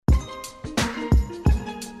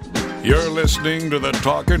You're listening to the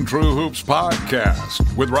Talkin' True Hoops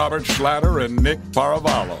podcast with Robert Schlatter and Nick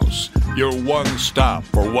Paravalos, your one stop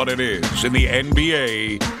for what it is in the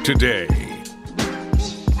NBA today.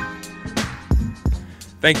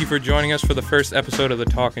 Thank you for joining us for the first episode of the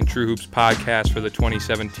Talkin' True Hoops podcast for the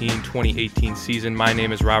 2017-2018 season. My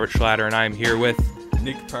name is Robert Schlatter, and I am here with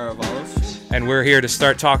Nick Paravalos. And we're here to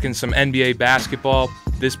start talking some NBA basketball.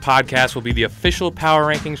 This podcast will be the official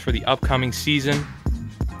power rankings for the upcoming season.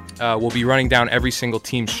 We'll be running down every single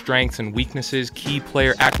team's strengths and weaknesses, key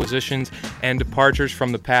player acquisitions, and departures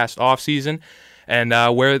from the past offseason, and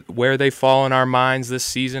where they fall in our minds this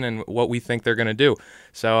season and what we think they're going to do.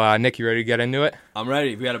 So, Nick, you ready to get into it? I'm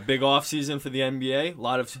ready. We had a big offseason for the NBA. A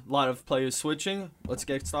lot of players switching. Let's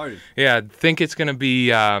get started. Yeah, I think it's going to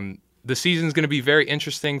be the season's going to be very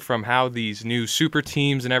interesting from how these new super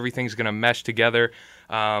teams and everything's going to mesh together.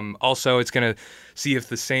 Also, it's going to see if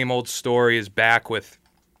the same old story is back with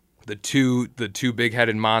the two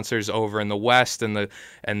big-headed monsters over in the West and the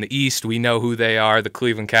East. We know who they are: the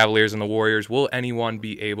Cleveland Cavaliers and the Warriors. Will anyone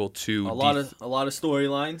be able to? A lot of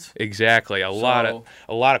storylines. Exactly, a lot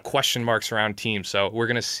of question marks around teams. So we're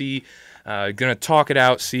gonna see, gonna talk it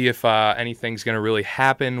out, see if anything's gonna really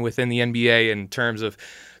happen within the NBA in terms of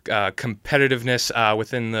competitiveness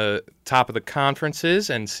within the top of the conferences,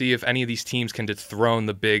 and see if any of these teams can dethrone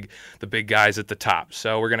the big guys at the top.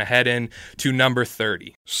 So we're going to head in to number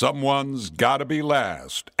 30. Someone's got to be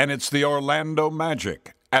last, and it's the Orlando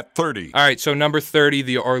Magic at 30. All right, so number 30,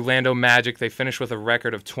 the Orlando Magic. They finished with a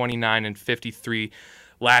record of 29-53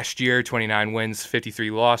 last year, 29 wins, 53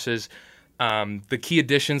 losses. The key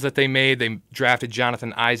additions that they made, they drafted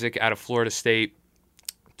Jonathan Isaac out of Florida State,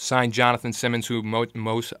 signed Jonathan Simmons, who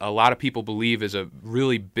a lot of people believe is a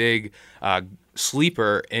really big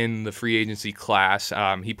sleeper in the free agency class.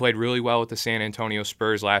 He played really well with the San Antonio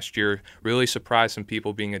Spurs last year. Really surprised some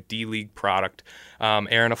people being a D-League product.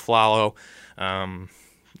 Aaron Aflalo,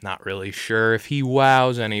 not really sure if he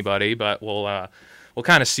wows anybody, but we'll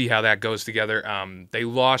kind of see how that goes together. They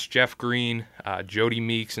lost Jeff Green, Jody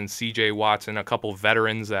Meeks, and C.J. Watson, a couple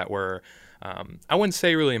veterans that were, I wouldn't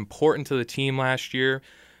say really important to the team last year,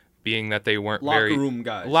 being that they weren't locker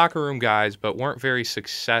room guys, but weren't very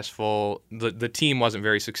successful. The team wasn't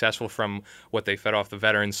very successful from what they fed off the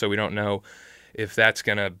veterans, so we don't know if that's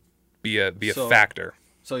going to be a factor.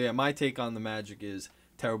 So yeah, my take on the Magic is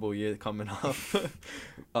terrible year coming up.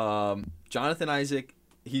 Jonathan Isaac,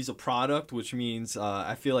 he's a product, which means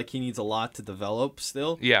I feel like he needs a lot to develop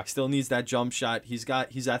still. Yeah. Still needs that jump shot. He's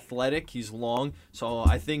athletic, he's long, so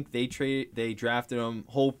I think they drafted him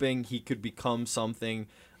hoping he could become something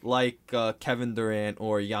like Kevin Durant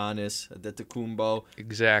or Giannis Antetokounmpo.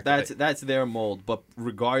 Exactly. That's their mold. But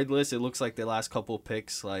regardless, it looks like their last couple of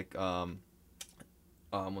picks, like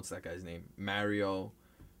what's that guy's name? Mario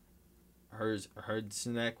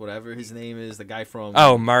Hrdzenek, whatever his name is, the guy from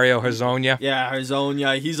Mario Hezonja. Yeah,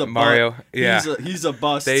 Hezonja. He's a Mario. Yeah, he's a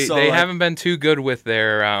bust. They haven't been too good with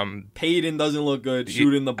their. Payton doesn't look good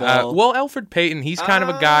shooting the ball. Well, Elfrid Payton, he's kind of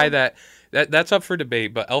a guy that's up for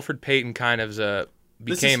debate, but Elfrid Payton kind of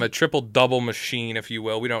became a triple-double machine, if you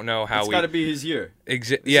will. We don't know how it's got to be his year.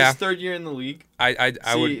 His third year in the league. I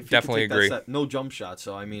would definitely agree. No jump shot,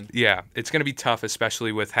 so I mean. Yeah, it's going to be tough,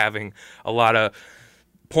 especially with having a lot of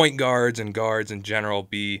point guards and guards in general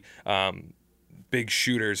be big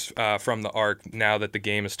shooters from the arc now that the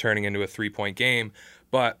game is turning into a three-point game.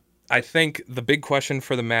 But I think the big question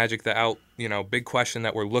for the Magic, big question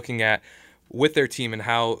that we're looking at with their team and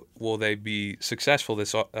how will they be successful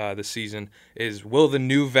this season is, will the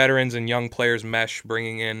new veterans and young players mesh,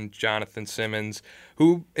 bringing in Jonathan Simmons,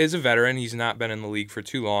 who is a veteran. He's not been in the league for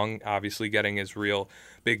too long, obviously getting his real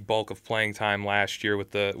big bulk of playing time last year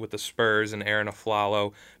with the Spurs, and Aaron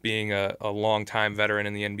Aflalo being a long-time veteran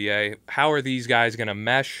in the NBA. How are these guys going to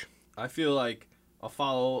mesh? I feel like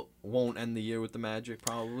Aflalo won't end the year with the Magic,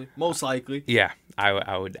 probably. Most likely. Yeah,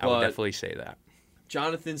 I would definitely say that.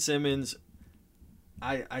 Jonathan Simmons,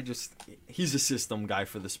 he's a system guy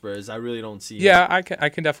for the Spurs. I really don't see him. Yeah, I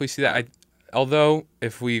can definitely see that. Although,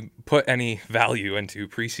 if we put any value into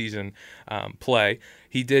preseason play,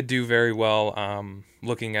 he did do very well,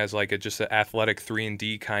 looking as like just an athletic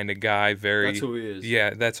 3-and-D kind of guy. That's who he is.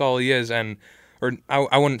 Yeah, that's all he is. I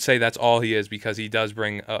wouldn't say that's all he is, because he does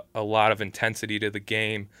bring a lot of intensity to the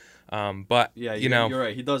game. But yeah, you're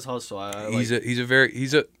right. He does hustle.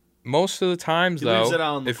 Most of the times,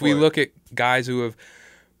 though, if we look at guys who have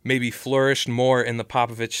maybe flourished more in the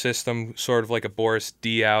Popovich system, sort of like a Boris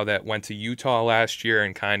Diaw that went to Utah last year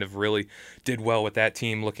and kind of really did well with that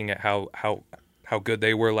team, looking at how how good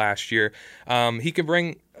they were last year. He could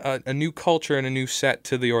bring a new culture and a new set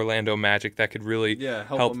to the Orlando Magic that could really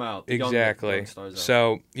help them out. Exactly. Young stars out.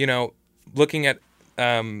 So, looking at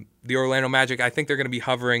the Orlando Magic, I think they're going to be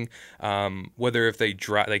hovering, whether if they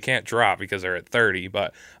drop, they can't drop because they're at 30,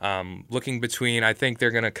 but looking between, I think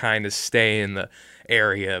they're going to kind of stay in the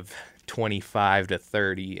area of 25 to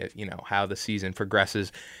 30, how the season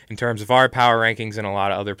progresses in terms of our power rankings and a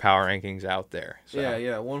lot of other power rankings out there. So.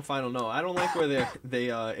 Yeah. One final note. I don't like where they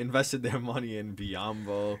invested their money in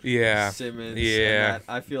Biyombo, Simmons. Yeah. And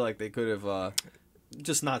that. I feel like they could have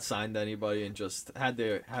just not signed anybody and just had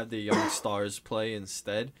their young stars play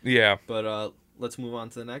instead. Yeah. But let's move on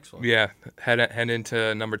to the next one. Yeah. Head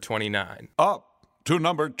into number 29. Up to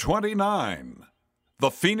number 29,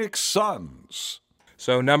 the Phoenix Suns.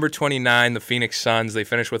 So number 29, the Phoenix Suns, they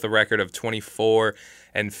finished with a record of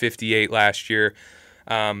 24-58 last year.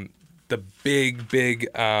 The big,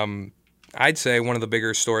 I'd say one of the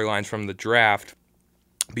bigger storylines from the draft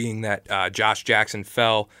being that Josh Jackson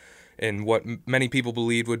fell in what many people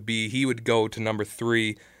believed would be he would go to number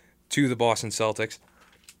 3 to the Boston Celtics.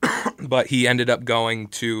 But he ended up going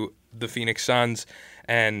to the Phoenix Suns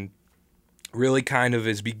and really kind of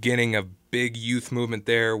is beginning a big youth movement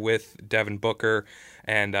there with Devin Booker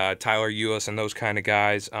and Tyler Ulis and those kind of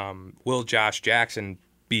guys. Will Josh Jackson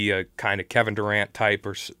be a kind of Kevin Durant type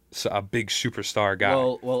or a big superstar guy?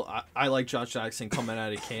 Well, I like Josh Jackson coming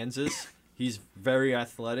out of Kansas. He's very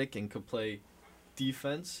athletic and could play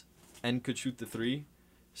defense and could shoot the three.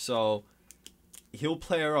 So he'll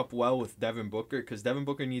pair up well with Devin Booker because Devin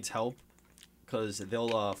Booker needs help because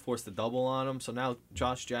they'll force the double on him. So now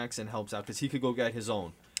Josh Jackson helps out because he could go get his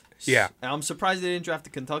own. Yeah. And I'm surprised they didn't draft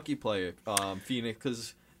a Kentucky player, Phoenix,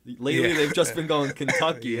 because lately they've just been going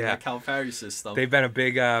Kentucky in the Calipari system. They've been a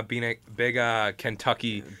big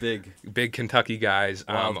Kentucky, big Kentucky guys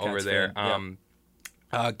over there.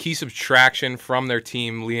 Key subtraction from their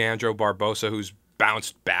team, Leandro Barbosa, who's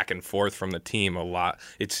bounced back and forth from the team a lot,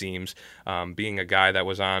 it seems, being a guy that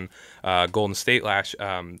was on Golden State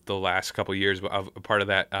the last couple of years, a part of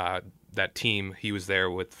that team. He was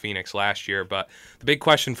there with Phoenix last year. But the big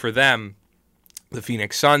question for them, the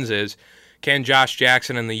Phoenix Suns, is can Josh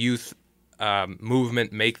Jackson and the youth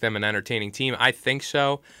movement make them an entertaining team? I think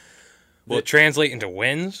so. Will it translate into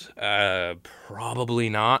wins? Probably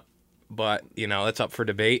not. But, it's up for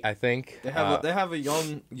debate, I think. They have a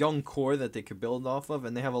young core that they could build off of,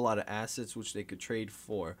 and they have a lot of assets which they could trade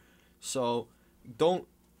for. So don't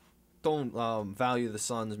value the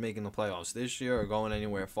Suns making the playoffs this year or going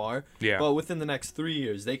anywhere far. Yeah. But within the next 3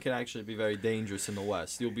 years, they could actually be very dangerous in the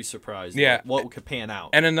West. You'll be surprised what could pan out.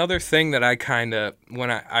 And another thing that I kind of,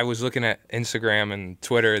 when I was looking at Instagram and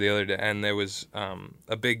Twitter the other day, and there was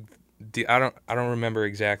a big I don't remember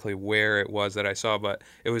exactly where it was that I saw, but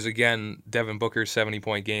it was, again, Devin Booker's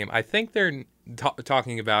 70-point game. I think they're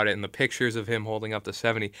talking about it in the pictures of him holding up the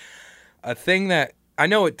 70. A thing that I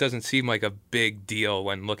know it doesn't seem like a big deal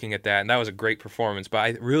when looking at that, and that was a great performance, but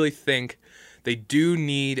I really think they do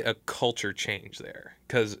need a culture change there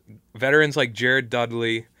because veterans like Jared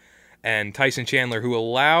Dudley and Tyson Chandler, who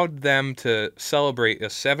allowed them to celebrate a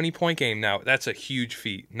 70-point game. Now, that's a huge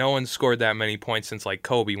feat. No one scored that many points since like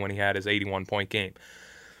Kobe when he had his 81-point game.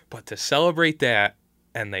 But to celebrate that,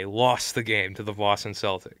 and they lost the game to the Boston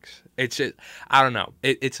Celtics. It's just, I don't know.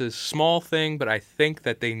 It's a small thing, but I think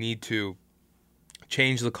that they need to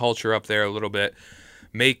change the culture up there a little bit,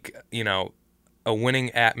 make, a winning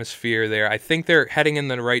atmosphere there. I think they're heading in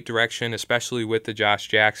the right direction, especially with the Josh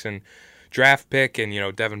Jackson draft pick,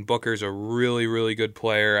 and Devin Booker's a really, really good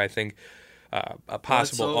player. I think a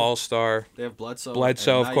possible all-star. They have Bledsoe.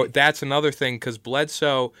 Of course. That's another thing because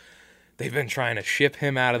Bledsoe, they've been trying to ship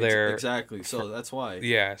him out of there. Exactly. So that's why.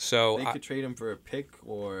 Yeah. So they could trade him for a pick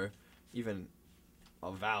or even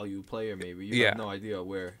a value player. Maybe you have no idea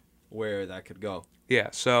where that could go. Yeah.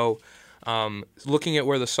 So looking at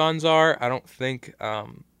where the Suns are, I don't think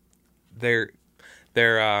they're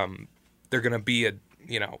going to be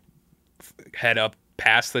head up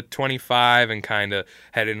past the 25 and kind of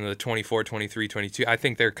head into the 24, 23, 22. I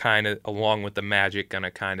think they're kind of, along with the Magic, going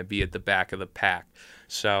to kind of be at the back of the pack.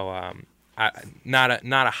 So not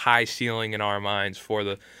a high ceiling in our minds for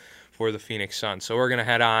the Phoenix Suns. So we're going to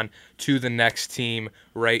head on to the next team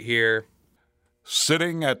right here.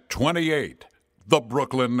 Sitting at 28, the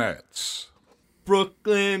Brooklyn Nets.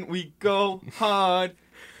 Brooklyn, we go hard.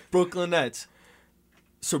 Brooklyn Nets.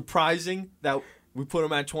 Surprising that we put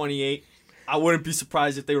them at 28. I wouldn't be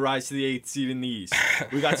surprised if they rise to the 8th seed in the East.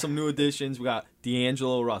 We got some new additions. We got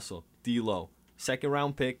D'Angelo Russell, D-Lo.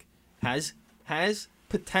 Second-round pick. Has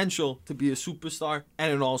potential to be a superstar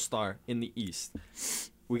and an all-star in the East.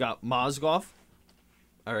 We got Mozgov,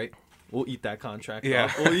 All right. We'll eat that contract Yeah.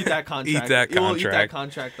 up. We'll eat that contract. Eat that We'll eat that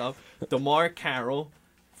contract. contract up. DeMar Carroll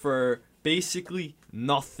for basically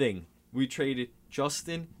nothing. We traded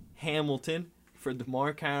Justin Hamilton for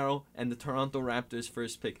DeMar Carroll and the Toronto Raptors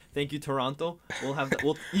first pick. Thank you, Toronto. We'll have that.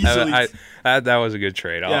 We'll easily. That was a good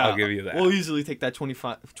trade. I'll give you that. We'll easily take that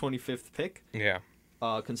 25th pick. Yeah.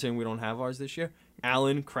 Considering we don't have ours this year.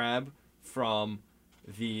 Alan Crabb from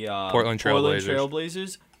the Portland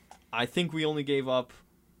Trailblazers. I think we only gave up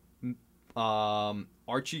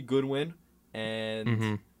Archie Goodwin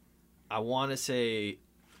and I want to say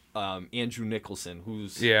Andrew Nicholson,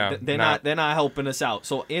 who's they're not helping us out.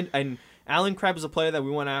 So and Alan Crabb is a player that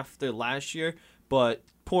we went after last year, but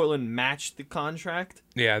Portland matched the contract.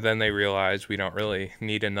 Yeah, then they realized we don't really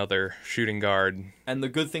need another shooting guard. And the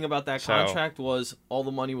good thing about that contract was all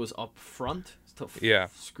the money was up front to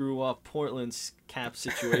screw up Portland's cap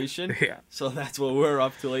situation. Yeah. So that's what we're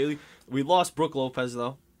up to lately. We lost Brook Lopez,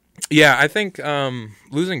 though. Yeah, I think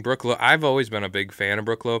losing Brook I've always been a big fan of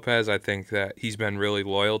Brook Lopez. I think that he's been really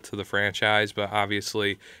loyal to the franchise, but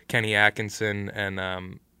obviously Kenny Atkinson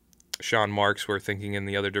and Sean Marks were thinking in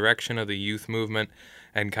the other direction of the youth movement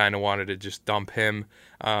and kind of wanted to just dump him.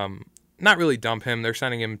 Not really dump him. They're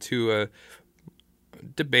sending him to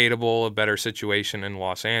a better situation in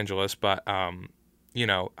Los Angeles, but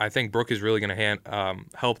I think Brook is really going to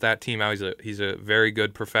help that team out. He's a very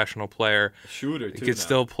good professional player. Shooter, too. He could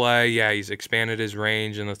still play. Yeah, he's expanded his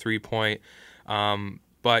range in the 3-point.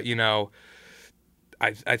 But,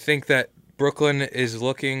 I think that Brooklyn is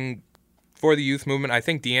looking for the youth movement. I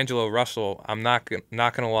think D'Angelo Russell, I'm not going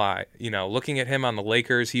to lie. Looking at him on the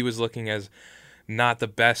Lakers, he was looking as not the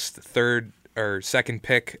best third or second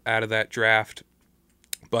pick out of that draft.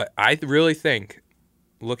 But I really think,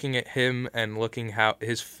 looking at him and looking how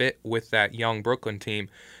his fit with that young Brooklyn team,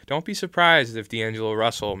 don't be surprised if D'Angelo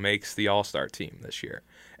Russell makes the All-Star team this year,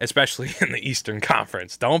 especially in the Eastern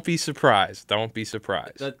Conference. Don't be surprised. Don't be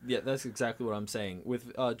surprised. That's exactly what I'm saying.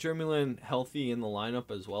 With Jeremy Lin healthy in the lineup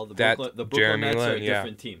as well, the Brooklyn Jeremy Nets Lin, are a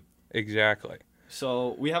different team. Exactly.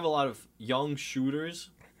 So we have a lot of young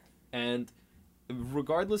shooters, and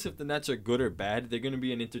regardless if the Nets are good or bad, they're going to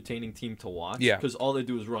be an entertaining team to watch. Yeah. Because all they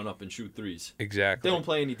do is run up and shoot threes. Exactly. They don't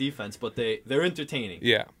play any defense, but they're entertaining.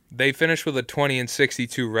 Yeah. They finished with a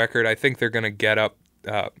 20-62 record. I think they're going to get up.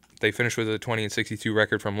 They finished with a 20-62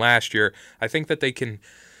 record from last year. I think that they can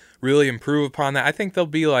really improve upon that. I think they'll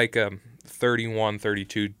be like a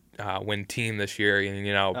 31-32 win team this year.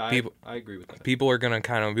 And, people. I agree with that. People are going to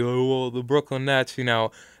kind of be like, well, the Brooklyn Nets,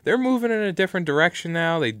 they're moving in a different direction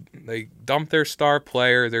now. They dumped their star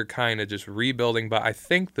player. They're kind of just rebuilding. But I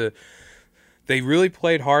think they really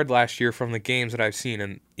played hard last year from the games that I've seen.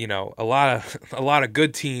 And, a lot of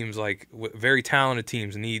good teams, like very talented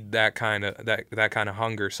teams, need that kind of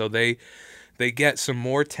hunger. So they get some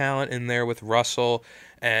more talent in there with Russell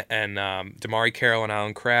and DeMar Carroll and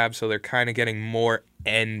Alan Crabb. So they're kind of getting more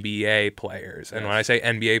NBA players. And when I say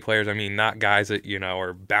NBA players, I mean not guys that,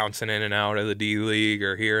 are bouncing in and out of the D League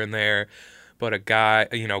or here and there, but guys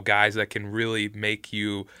that can really make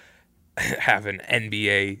you have an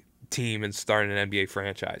NBA team and start an NBA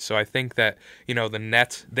franchise. So I think that, the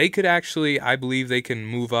Nets, they could actually, I believe they can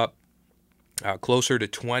move up closer to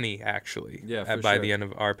 20, actually, by the end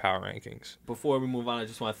of our power rankings. Before we move on, I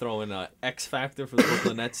just want to throw in an X factor for the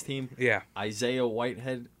Brooklyn Nets team. Yeah. Isaiah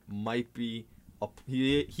Whitehead might be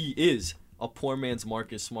he is a poor man's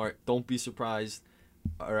Marcus Smart. Don't be surprised.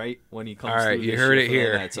 All right, when he comes. All right, you heard it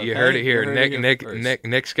here. Nets, okay? You heard it here.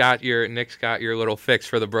 Nick's got your little fix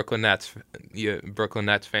for the Brooklyn Nets. You Brooklyn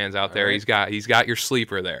Nets fans out there. Right. He's got your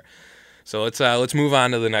sleeper there. So let's move on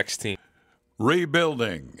to the next team.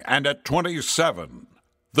 Rebuilding, and at 27,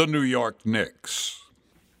 the New York Knicks.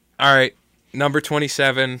 All right, number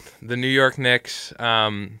 27, the New York Knicks.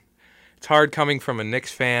 It's hard coming from a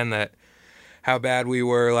Knicks fan that how bad we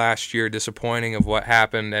were last year, disappointing of what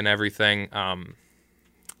happened and everything.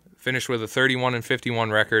 Finished with a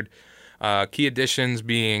 31-51 record. Key additions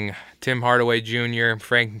being Tim Hardaway Jr.,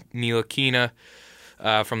 Frank Ntilikina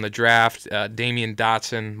from the draft, Damian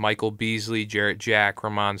Dotson, Michael Beasley, Jarrett Jack,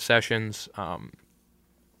 Ramon Sessions.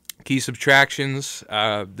 Key subtractions,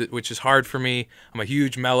 which is hard for me. I'm a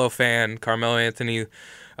huge Melo fan. Carmelo Anthony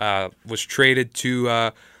was traded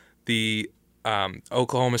to the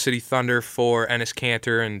Oklahoma City Thunder for Enes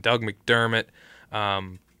Kanter and Doug McDermott,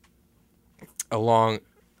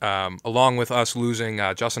 along with us losing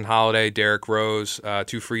Justin Holiday, Derrick Rose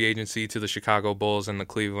to free agency to the Chicago Bulls and the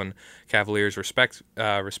Cleveland Cavaliers,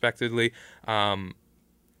 respectively.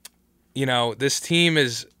 This team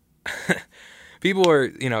is people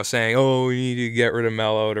are saying, oh, we need to get rid of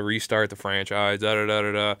Melo to restart the franchise, da da da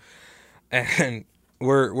da da, and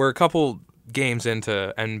we're a couple games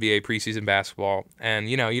into NBA preseason basketball, and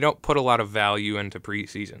you don't put a lot of value into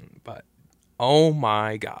preseason, but oh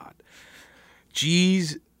my God,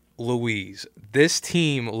 geez Louise, this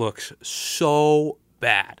team looks so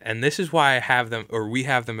bad, and this is why we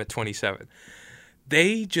have them at 27.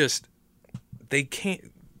 They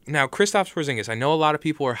can't. Now, Kristaps Porzingis, I know a lot of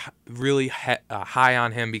people are really high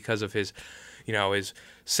on him because of his, his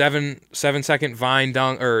 7-second Vine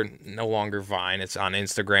dunk, or no longer Vine, it's on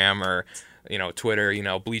Instagram or,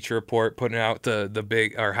 Twitter, Bleacher Report putting out the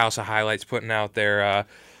big, or House of Highlights putting out their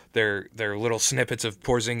little snippets of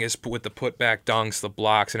Porzingis with the putback dunks, the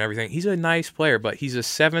blocks, and everything. He's a nice player, but he's a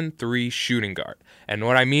 7'3" shooting guard. And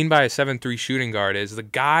what I mean by a 7'3" shooting guard is the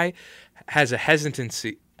guy has a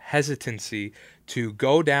hesitancy to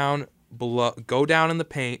go down in the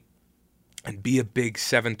paint and be a big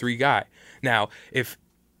 7'3" guy. Now,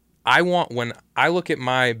 when I look at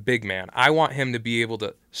my big man, I want him to be able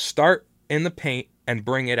to start in the paint and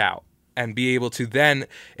bring it out, and be able to then,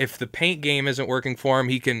 if the paint game isn't working for him,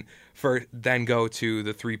 he can then go to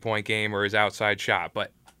the 3-point game or his outside shot.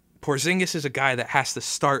 But Porzingis is a guy that has to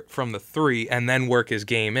start from the 3 and then work his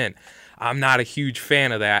game in. I'm not a huge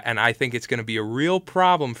fan of that, and I think it's going to be a real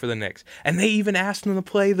problem for the Knicks. And they even asked him to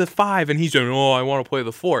play the 5, and he's saying, I want to play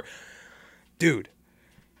the 4. Dude,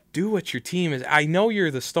 do what your team is. I know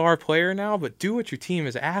you're the star player now, but do what your team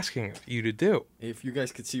is asking you to do. If you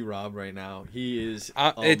guys could see Rob right now, he is.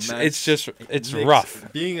 It's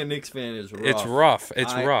rough. Being a Knicks fan is rough. It's rough.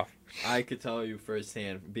 It's rough. I could tell you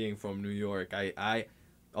firsthand, being from New York, a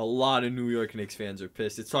lot of New York Knicks fans are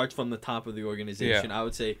pissed. It starts from the top of the organization. Yeah. I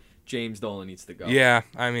would say James Dolan needs to go. Yeah,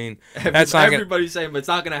 I mean, everybody's saying, but it's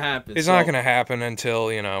not going to happen. It's not going to happen until,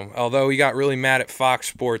 although he got really mad at Fox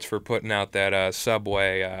Sports for putting out that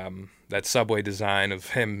subway design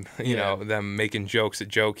of him, them making jokes at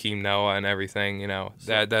Joakim Noah and everything,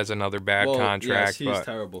 that's another bad contract. Yes, he's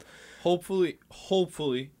terrible.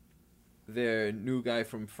 Hopefully, their new guy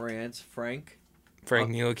from France, Frank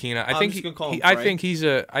Ntilikina.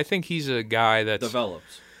 I think he's a guy that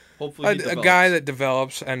develops. Hopefully a guy that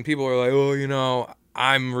develops, and people are like,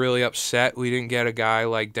 I'm really upset we didn't get a guy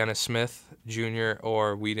like Dennis Smith Jr.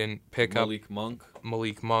 or we didn't pick Malik up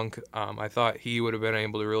Malik Monk. I thought he would have been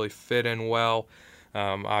able to really fit in well.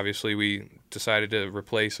 Obviously, we decided to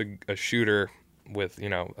replace a shooter with a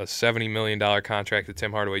 $70 million contract to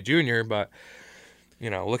Tim Hardaway Jr., but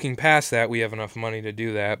looking past that, we have enough money to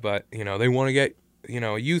do that. But they want to get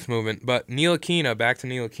a youth movement. But Ntilikina, back to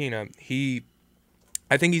Ntilikina,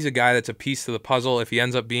 I think he's a guy that's a piece to the puzzle. If he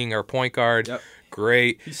ends up being our point guard,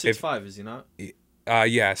 great. He's 6'5", is he not?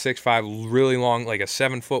 Yeah, 6'5", really long, like a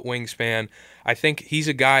 7-foot wingspan. I think he's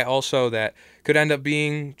a guy also that could end up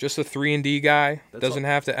being just a 3-and-D guy. Doesn't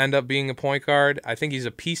have to end up being a point guard. I think he's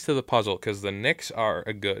a piece to the puzzle because the Knicks are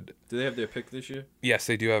a good. Do they have their pick this year? Yes,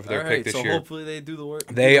 they do have their pick this year. So hopefully they do the work.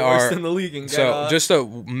 They are worst in the league. And so just a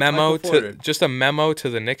memo to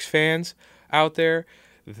the Knicks fans out there.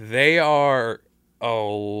 They are a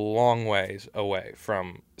long ways away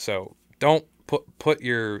from. So don't put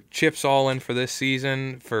your chips all in for this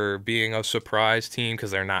season for being a surprise team,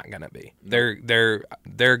 because they're not going to be. No.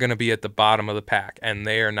 They're going to be at the bottom of the pack, and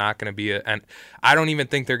they are not going to be and I don't even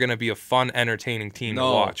think they're going to be a fun, entertaining team to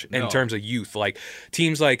watch in terms of youth. Like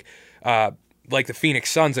teams like the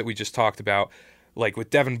Phoenix Suns that we just talked about, like with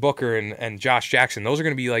Devin Booker and Josh Jackson. Those are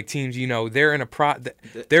going to be like teams, they're in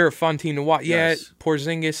they're a fun team to watch. Yes. Yeah,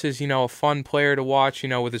 Porzingis is, a fun player to watch,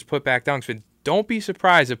 with his putback dunks, but don't be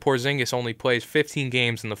surprised if Porzingis only plays 15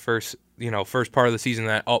 games in the first part of the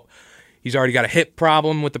season. He's already got a hip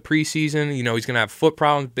problem with the preseason. He's going to have foot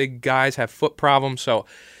problems. Big guys have foot problems. So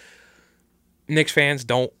Knicks fans,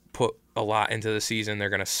 don't put a lot into the season. They're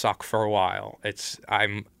going to suck for a while.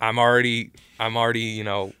 I'm already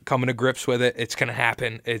coming to grips with it. It's going to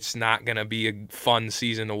happen. It's not going to be a fun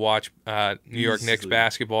season to watch New York Knicks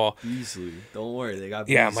basketball. Beasley. Don't worry, they got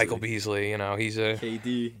Beasley. Yeah, Michael Beasley, he's a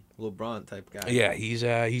KD, LeBron type guy. Yeah, he's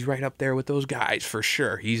right up there with those guys for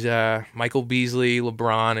sure. He's Michael Beasley,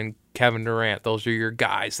 LeBron, and Kevin Durant. Those are your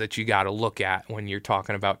guys that you got to look at when you're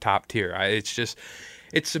talking about top tier.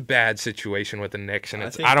 It's a bad situation with the Knicks, and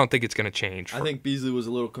I don't think it's going to change. I think Beasley was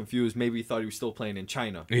a little confused. Maybe he thought he was still playing in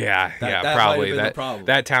China. Yeah, probably.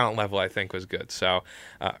 That talent level, I think, was good. So,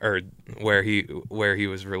 or where he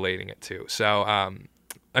was relating it to. So,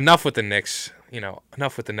 enough with the Knicks.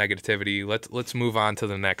 Enough with the negativity. Let's move on to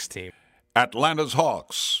the next team. Atlanta's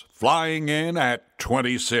Hawks flying in at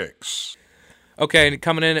 26. Okay,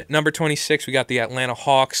 coming in at number 26, we got the Atlanta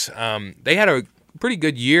Hawks. They had a pretty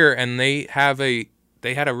good year, and they had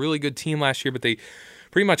a really good team last year, but they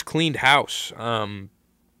pretty much cleaned house.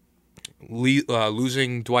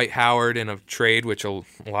 losing Dwight Howard in a trade, which a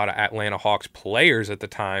lot of Atlanta Hawks players at the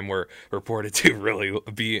time were reported to really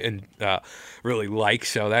really like.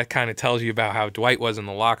 So that kind of tells you about how Dwight was in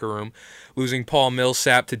the locker room. Losing Paul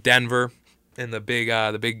Millsap to Denver in the big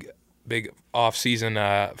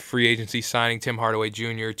offseason free agency signing, Tim Hardaway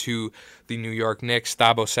Jr. to the New York Knicks.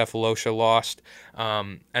 Thabo Cephalosha lost,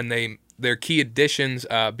 and their key additions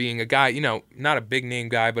being a guy, not a big name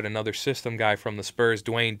guy, but another system guy from the Spurs,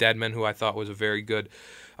 Dwayne Dedmon, who I thought was a very good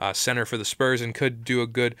center for the Spurs and could do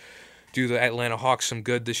the Atlanta Hawks some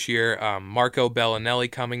good this year. Marco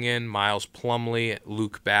Bellinelli coming in, Miles Plumlee,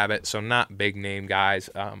 Luke Babbitt, so not big name guys.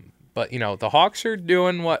 But, the Hawks are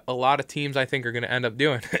doing what a lot of teams I think are going to end up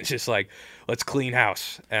doing. It's just like, let's clean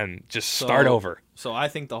house and just start over. So I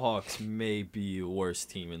think the Hawks may be the worst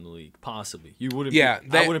team in the league, possibly. I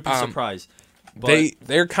wouldn't be surprised. But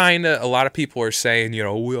they're kind of, a lot of people are saying, the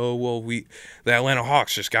Atlanta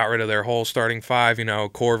Hawks just got rid of their whole starting five.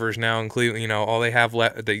 Korver's now in Cleveland. All they have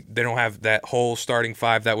left, they don't have that whole starting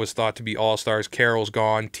five that was thought to be all-stars. Carroll's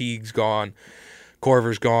gone, Teague's gone,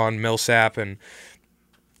 Korver's gone, Millsap, and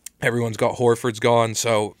everyone's got Horford's gone.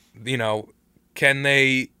 So, can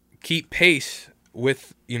they keep pace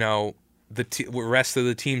with, the rest of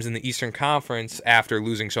the teams in the Eastern Conference after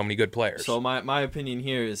losing so many good players? So my opinion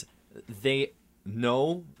here is they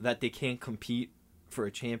know that they can't compete for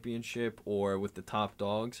a championship or with the top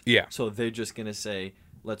dogs. Yeah. So they're just going to say,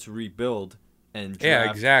 let's rebuild and draft. Yeah,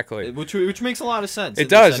 exactly. Which makes a lot of sense. It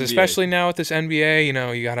does, especially now with this NBA.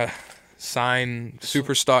 You got to sign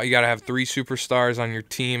superstar. You got to have 3 superstars on your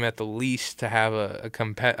team at the least to have a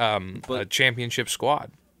championship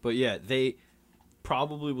squad. But yeah, they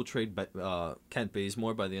probably will trade Kent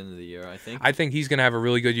Bazemore by the end of the year, I think. I think he's going to have a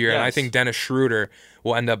really good year, Yes. and I think Dennis Schroeder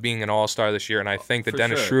will end up being an all-star this year, and I think that For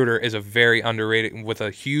Dennis sure. Schroeder is a very underrated, with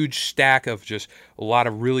a huge stack of just a lot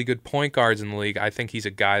of really good point guards in the league. I think he's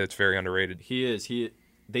a guy that's very underrated. He is.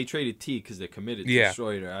 They traded T because they're committed to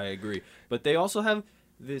Schroeder, I agree. But they also have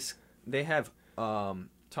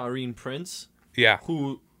Taurean Prince,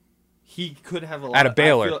 who he could have a lot out of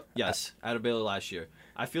Baylor. Out of Baylor last year.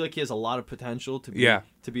 I feel like he has a lot of potential to be a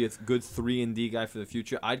good 3-and-D guy for the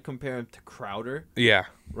future. I'd compare him to Crowder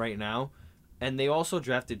right now. And they also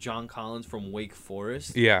drafted John Collins from Wake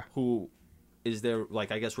Forest, who is their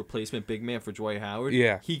replacement big man for Dwight Howard.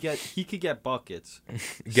 Yeah. He could get buckets.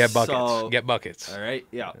 Get buckets. All right,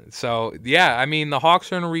 yeah. So, the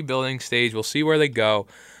Hawks are in a rebuilding stage. We'll see where they go.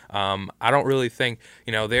 I don't really think,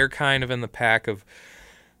 they're kind of in the pack of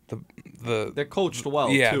they're coached well,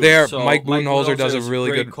 yeah, too. So Mike Budenholzer does a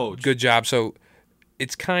really good job. So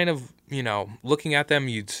it's kind of, looking at them,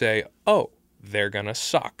 you'd say, oh, they're going to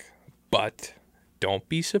suck. But don't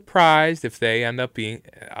be surprised if they end up being,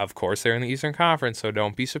 of course, they're in the Eastern Conference, so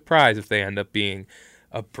don't be surprised if they end up being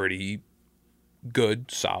a pretty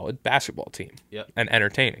good, solid basketball team. Yep. And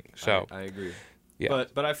entertaining. So I agree. Yeah.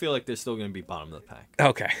 But I feel like they're still going to be bottom of the pack.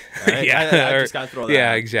 Okay. Right? I just got to throw that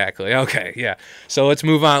out. Exactly. Okay, yeah. So let's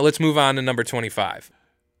move on. Let's move on to number 25.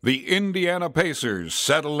 The Indiana Pacers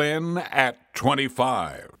settle in at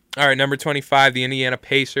 25. All right, number 25, the Indiana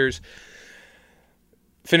Pacers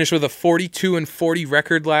finished with a 42-40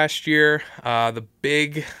 record last year. The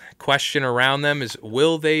big question around them is,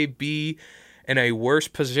 will they be in a worse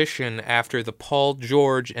position after the Paul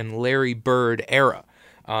George and Larry Bird era?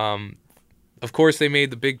 Of course, they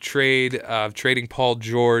made the big trade of trading Paul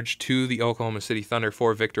George to the Oklahoma City Thunder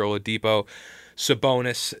for Victor Oladipo.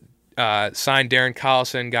 Sabonis signed Darren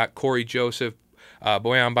Collison, got Corey Joseph,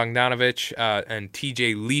 Bojan Bogdanovic, and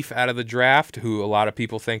TJ Leaf out of the draft, who a lot of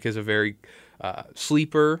people think is a very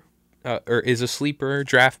sleeper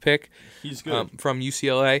draft pick. He's good. From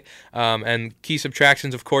UCLA. And key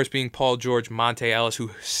subtractions, of course, being Paul George, Monte Ellis,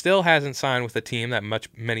 who still hasn't signed with the team that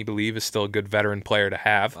many believe is still a good veteran player to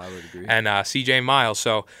have. I would agree. And CJ Miles.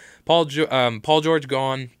 So Paul George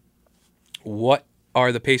gone. What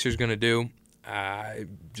are the Pacers going to do?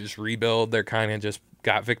 Just rebuild. They're kind of just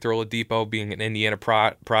got Victor Oladipo, being an Indiana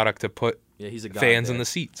product, to put he's a god fans there. in the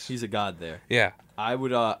seats. He's a god there. Yeah. I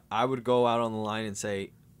would go out on the line and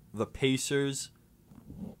say the Pacers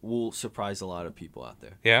will surprise a lot of people out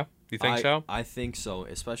there. Yeah? You think so? I think so,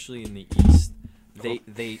 especially in the East.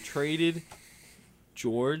 They traded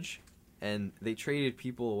George, and they traded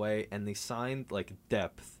people away, and they signed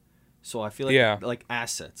depth. So I feel like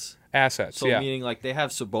assets. So meaning they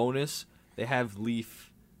have Sabonis, they have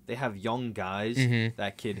Leaf, they have young guys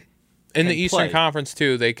that can in the Eastern play. Conference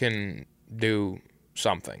too. They can do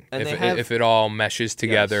something And if it all meshes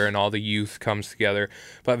together and all the youth comes together.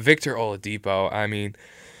 But Victor Oladipo,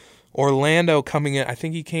 Orlando coming in, I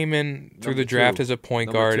think he came in through the draft as a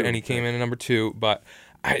point guard, and he came in at number 2. But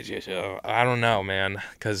I don't know, man,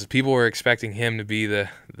 because people were expecting him to be the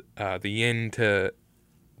yin to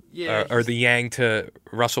or the yang to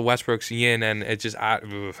Russell Westbrook's yin, and it just I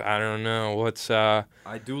don't know what's. I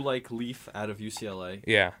do like Leaf out of UCLA.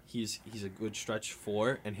 Yeah, he's a good stretch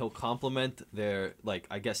four, and he'll complement their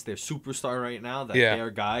I guess their superstar right now, their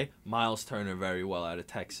guy Miles Turner, very well out of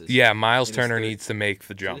Texas. Yeah, Miles Turner needs to make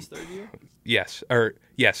the jump. His third year? Yes,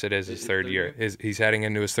 it is his third year. He's heading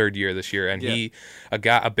into his third year this year, and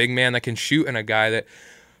a big man that can shoot, and a guy that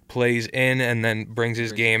plays in and then brings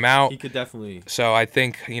his game out. He could definitely. So I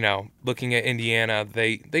think, looking at Indiana,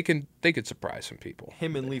 they could surprise some people.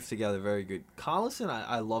 Him and Leaf together, very good.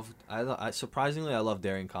 Collison, surprisingly I love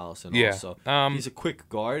Darian Collison also. He's a quick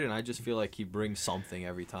guard, and I just feel like he brings something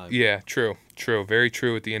every time. Yeah, true, very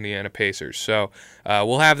true with the Indiana Pacers. So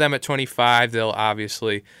we'll have them at 25. They'll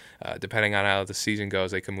obviously, depending on how the season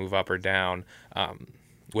goes, they can move up or down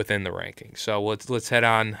within the rankings. So let's head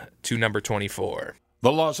on to number 24.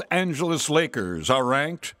 The Los Angeles Lakers are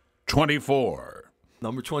ranked 24.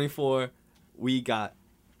 Number 24, we got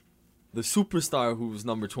the superstar who's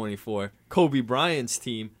number 24, Kobe Bryant's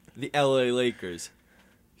team, the LA Lakers.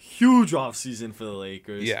 Huge offseason for the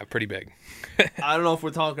Lakers. Yeah, pretty big. I don't know if we're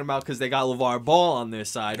talking about because they got LeVar Ball on their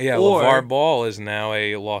side. Yeah, LeVar Ball is now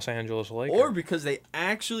a Los Angeles Laker. Or because they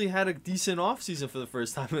actually had a decent offseason for the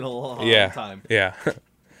first time in a long time. Yeah.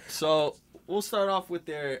 So we'll start off with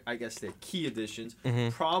their key additions. Mm-hmm.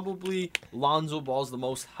 Probably Lonzo Ball's the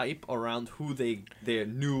most hype around their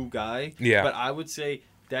new guy. Yeah. But I would say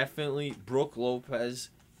definitely Brook Lopez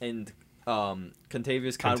and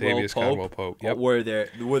Kentavious Caldwell-Pope yep. were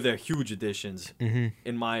their huge additions,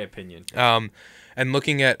 in my opinion. And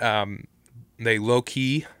looking at they low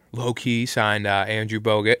key signed Andrew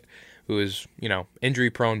Bogut, who is injury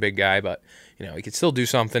prone big guy, but he could still do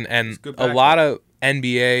something. And a lot of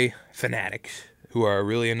NBA fanatics who are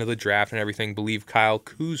really into the draft and everything believe Kyle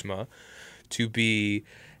Kuzma to be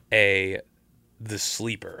the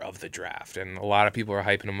sleeper of the draft, and a lot of people are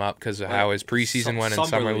hyping him up because of how his preseason went in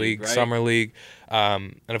Summer League.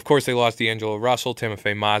 And of course they lost D'Angelo Russell,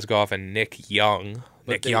 Timofey Mozgov, and Nick Young.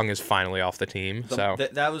 Young is finally off the team.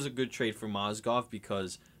 That was a good trade for Mozgov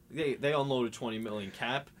because they unloaded $20 million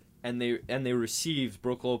cap. And they received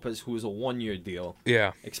Brook Lopez, who is a 1-year deal.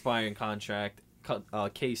 Yeah. Expiring contract.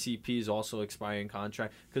 KCP is also expiring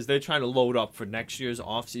contract because they're trying to load up for next year's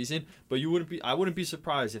offseason. But I wouldn't be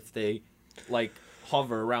surprised if they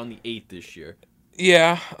hover around the 8th this year.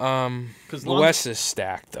 Yeah. Because the West is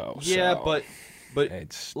stacked though. Yeah, so but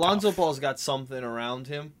Lonzo Ball's got something around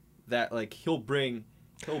him that he'll bring.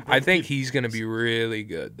 I think he's gonna be really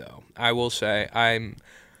good though. I will say I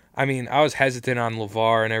was hesitant on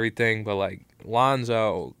LeVar and everything, but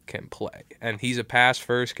Lonzo can play, and he's a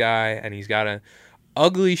pass-first guy, and he's got an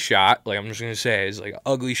ugly shot. I'm just gonna say, it's an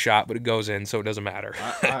ugly shot, but it goes in, so it doesn't matter.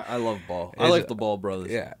 I love Ball. I like the Ball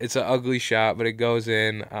brothers. Yeah, it's an ugly shot, but it goes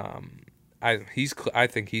in. I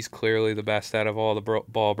think he's clearly the best out of all the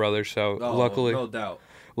Ball brothers. So luckily, no doubt.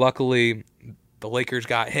 Luckily, the Lakers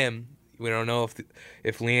got him. We don't know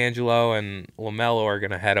if LiAngelo and LaMelo are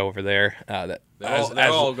going to head over there.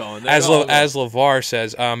 They're all going. As LeVar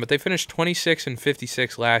says. But they finished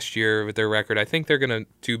 26-56 last year with their record. I think they're going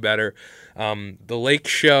to do better. The Lake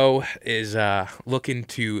Show is looking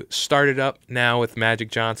to start it up now with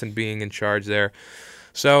Magic Johnson being in charge there.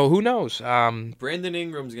 So who knows? Brandon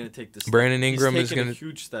Ingram's going to take this step. Brandon Ingram is going to take a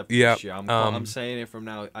huge step this year. I'm saying it from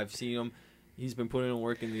now. I've seen him. He's been putting in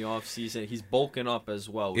work in the offseason. He's bulking up as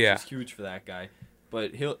well, which is huge for that guy.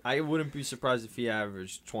 But I wouldn't be surprised if he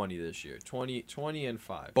averaged 20 this year. 20 and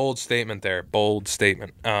 5. Bold statement there. Bold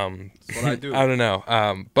statement. That's what I do. I don't know.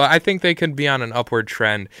 But I think they could be on an upward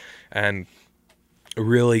trend and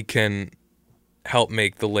really can help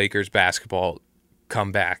make the Lakers basketball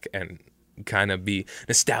come back and kind of be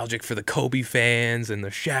nostalgic for the Kobe fans and the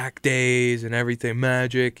Shaq days and everything,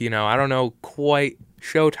 Magic. I don't know quite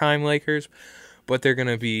Showtime Lakers, but they're going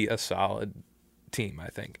to be a solid team, I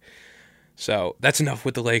think. So that's enough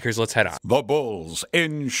with the Lakers. Let's head on. The Bulls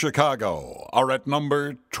in Chicago are at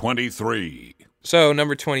number 23. So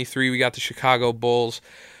number 23, we got the Chicago Bulls.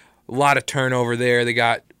 A lot of turnover there. They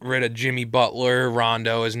got rid of Jimmy Butler.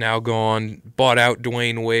 Rondo is now gone. Bought out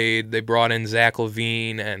Dwayne Wade. They brought in Zach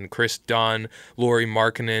LaVine and Chris Dunn, Lauri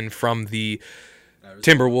Markkanen from the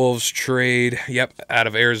Timberwolves trade, out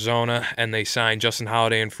of Arizona, and they signed Justin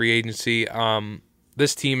Holiday in free agency.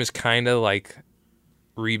 This team is kind of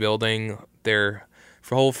rebuilding. Their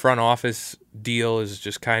whole front office deal is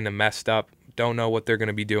just kind of messed up. Don't know what they're going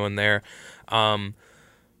to be doing there.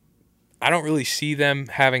 I don't really see them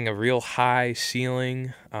having a real high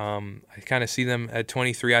ceiling. I kind of see them at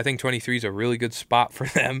 23. I think 23 is a really good spot for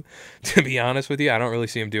them, to be honest with you. I don't really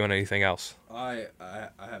see them doing anything else. I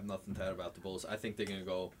have nothing to add about the Bulls. I think they're gonna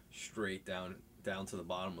go straight down to the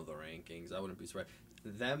bottom of the rankings. I wouldn't be surprised.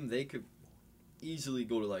 They could easily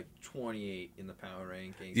go to like 28 in the power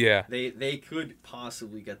rankings. Yeah. They could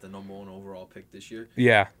possibly get the number 1 overall pick this year.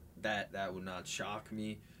 Yeah. That would not shock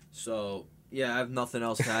me. So yeah, I have nothing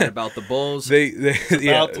else to add about the Bulls. It's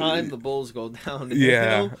about time the Bulls go down.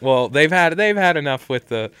 Yeah. Well, they've had enough with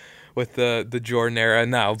the Jordan era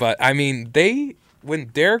now, but I mean when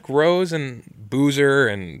Derrick Rose and Boozer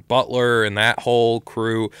and Butler and that whole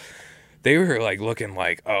crew, they were like looking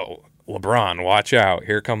like, oh, LeBron, watch out.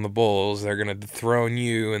 Here come the Bulls. They're going to dethrone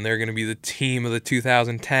you, and they're going to be the team of the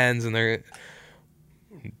 2010s, and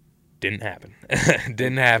didn't happen.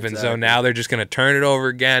 Didn't happen. Exactly. So now they're just going to turn it over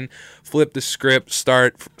again, flip the script,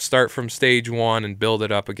 start from stage 1 and build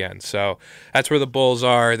it up again. So that's where the Bulls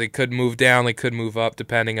are. They could move down, they could move up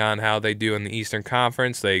depending on how they do in the Eastern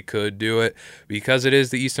Conference. They could do it because it is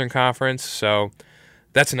the Eastern Conference. So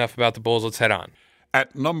that's enough about the Bulls. Let's head on.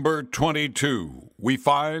 At number 22, we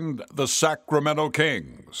find the Sacramento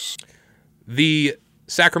Kings. The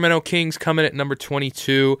Sacramento Kings come in at number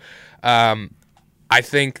 22. I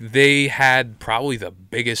think they had probably the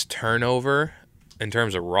biggest turnover in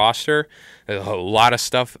terms of roster. There's a lot of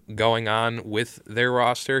stuff going on with their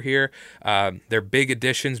roster here. Their big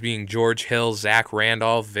additions being George Hill, Zach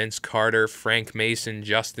Randolph, Vince Carter, Frank Mason,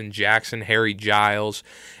 Justin Jackson, Harry Giles,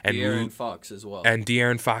 and De'Aaron Fox as well. And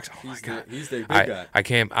De'Aaron Fox. Oh my God, he's their good guy.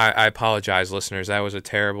 I apologize, listeners. That was a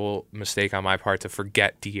terrible mistake on my part to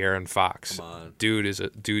forget De'Aaron Fox. Come on,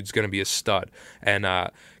 dude's gonna be a stud.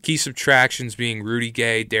 And key subtractions being Rudy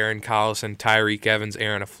Gay, Darren Collison, Tyreek Evans,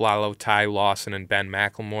 Aaron Aflalo, Ty Lawson, and Ben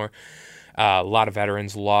McLemore. A lot of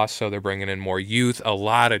veterans lost, so they're bringing in more youth. A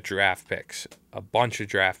lot of draft picks, a bunch of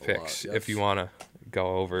draft picks. Yes. If you want to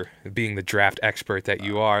go over being the draft expert that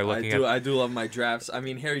you are, I do love my drafts. I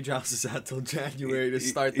mean, Harry Giles is out till January to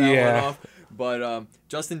start that one off. But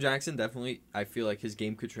Justin Jackson, definitely, I feel like his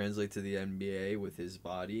game could translate to the NBA with his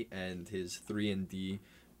body and his 3-and-D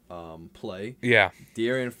play. Yeah.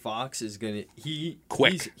 De'Aaron Fox is gonna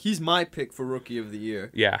quick. He's my pick for Rookie of the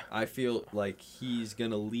Year. Yeah. I feel like he's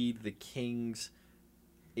gonna lead the Kings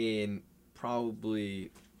in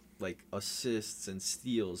probably like assists and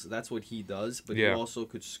steals. That's what he does, but he also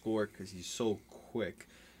could score because he's so quick.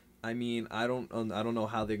 I mean, I don't know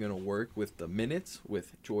how they're gonna work with the minutes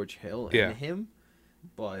with George Hill and him,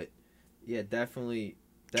 but yeah, definitely.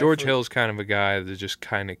 George Hill's kind of a guy to just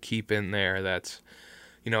kind of keep in there. That's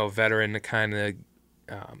a veteran to kind of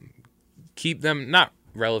keep them not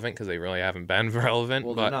relevant because they really haven't been relevant.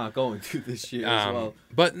 Well, but they're not going to this year as well.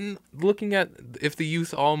 But looking at if the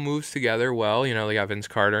youth all moves together well, they got Vince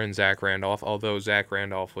Carter and Zach Randolph, although Zach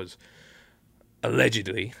Randolph was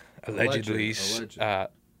allegedly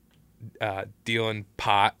dealing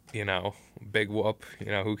pot, big whoop,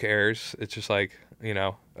 who cares? It's just like,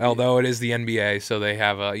 although it is the NBA, so they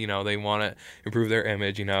have they want to improve their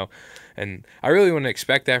image, and I really wouldn't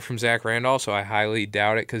expect that from Zach Randolph, so I highly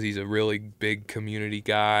doubt it because he's a really big community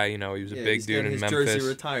guy, he was a big dude in Memphis. Jersey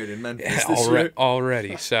retired in Memphis this year.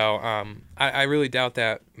 Already, so I really doubt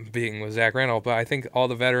that being with Zach Randolph, but I think all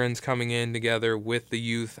the veterans coming in together with the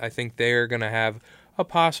youth, I think they're going to have a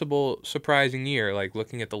possible surprising year. Like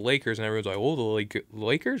looking at the Lakers, and everyone's like, "Oh, the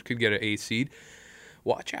Lakers could get an 8th seed."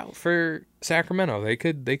 Watch out for Sacramento. They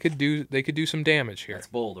could do some damage here. That's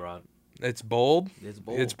bold, Ron. It's bold.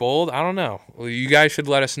 It's bold. I don't know. Well, you guys should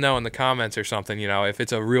let us know in the comments or something. If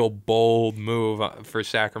it's a real bold move for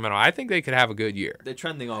Sacramento. I think they could have a good year. They're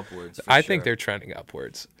trending upwards. I think they're trending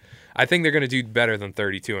upwards. I think they're going to do better than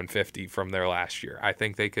 32-50 from their last year. I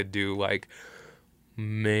think they could do like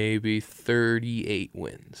maybe 38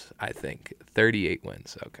 wins. I think 38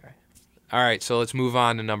 wins. Okay. All right. So let's move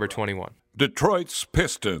on to number 21. Detroit's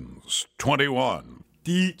Pistons, 21.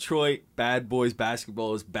 Detroit Bad Boys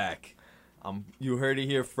basketball is back. You heard it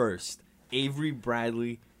here first. Avery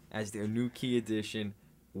Bradley as their new key addition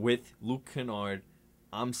with Luke Kennard.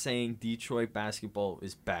 I'm saying Detroit basketball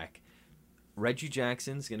is back. Reggie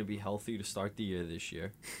Jackson's going to be healthy to start the year this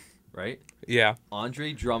year, right? Yeah.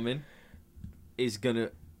 Andre Drummond is going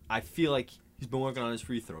to... I feel like he's been working on his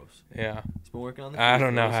free throws. Yeah. He's been working on the free throws. I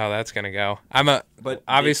don't know how that's going to go. But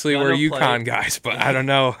obviously we're UConn guys, but I don't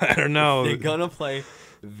know. They're going to play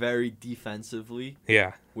very defensively.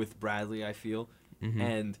 Yeah. With Bradley, I feel. Mm-hmm.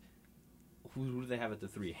 And who do they have at the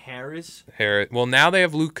 3? Harris. Well, now they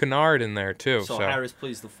have Luke Kennard in there too. So Harris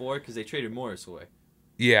plays the 4 because they traded Morris away.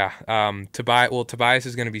 Yeah. Tobias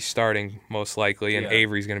is going to be starting most likely, and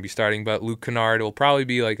Avery's going to be starting, but Luke Kennard will probably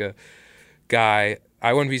be like a guy.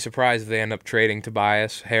 I wouldn't be surprised if they end up trading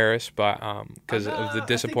Tobias Harris, but because of the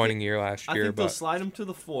disappointing year last year. I think they'll slide him to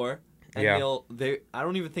the 4. And I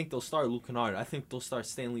don't even think they'll start Luke Kennard. I think they'll start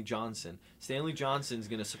Stanley Johnson. Stanley Johnson's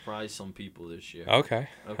going to surprise some people this year. Okay.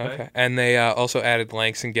 And they also added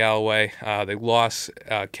Langston Galloway. They lost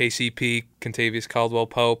KCP, Contavious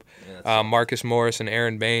Caldwell-Pope, Marcus Morris, and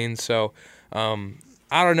Aaron Baines. So I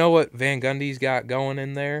don't know what Van Gundy's got going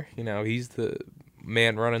in there. You know, he's the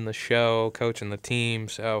man running the show, coaching the team.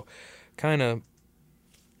 So kind of,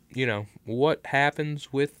 you know, what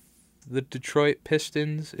happens with the Detroit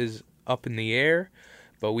Pistons is up in the air,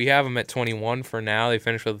 but we have them at 21 for now. They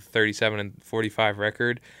finished with a 37-45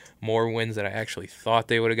 record, more wins than I actually thought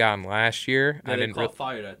they would have gotten last year. Yeah, they caught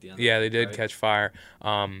fire at the end. Yeah, they did catch fire.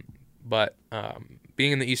 But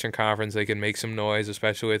being in the Eastern Conference, they can make some noise,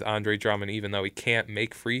 especially with Andre Drummond. Even though he can't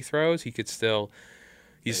make free throws, he's still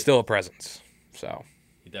a presence. So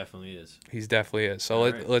he definitely is. He definitely is.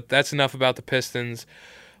 So that's enough about the Pistons.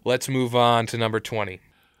 Let's move on to number 20.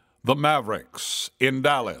 The Mavericks in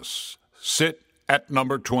Dallas sit at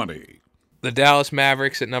number 20. The Dallas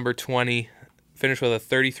Mavericks at number 20 finished with a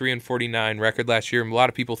 33-49 record last year. A lot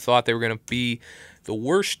of people thought they were going to be the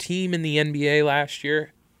worst team in the NBA last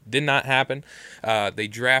year. Did not happen. They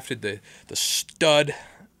drafted the stud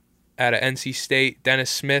out of NC State,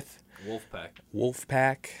 Dennis Smith.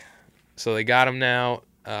 Wolfpack. So they got him now.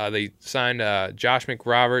 They signed Josh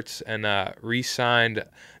McRoberts and re-signed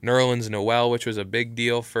Nerlens Noel, which was a big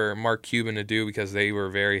deal for Mark Cuban to do because they were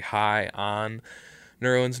very high on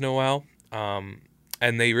Nerlens Noel.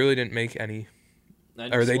 And they really didn't make any they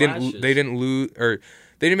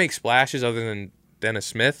didn't make splashes other than Dennis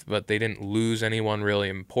Smith, but they didn't lose anyone really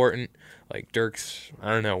important. Like Dirk's, I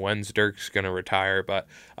don't know when's Dirk's going to retire, but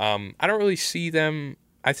I don't really see them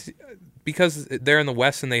because they're in the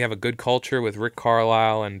West and they have a good culture with Rick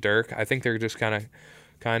Carlisle and Dirk. I think they're just kind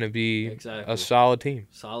of be a solid team.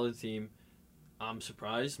 Solid team. I'm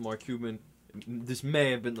surprised Mark Cuban. This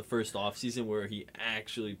may have been the first offseason where he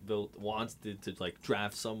actually wants to like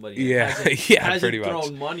draft somebody. Hasn't pretty much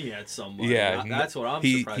thrown money at somebody. Yeah, that's what I'm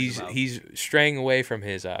surprised about. He's straying away from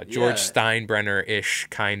his George Steinbrenner-ish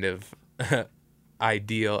kind of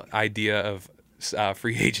idea of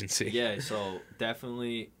free agency. Yeah, so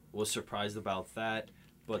definitely was surprised about that.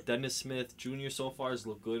 But Dennis Smith Jr. so far has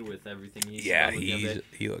looked good with everything he's done.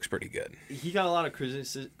 He looks pretty good. He got a lot of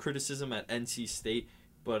criticism at NC State,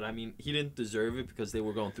 but I mean he didn't deserve it because they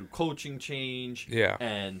were going through coaching change. Yeah.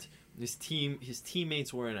 And his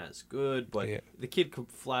teammates weren't as good, but the kid could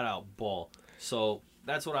flat out ball. So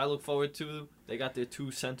that's what I look forward to. They got their two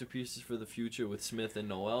centerpieces for the future with Smith and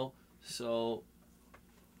Noel. So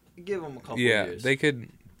give them a couple years. Yeah, they could.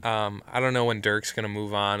 I don't know when Dirk's going to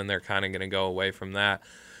move on, and they're kind of going to go away from that.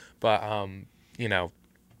 But,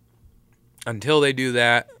 until they do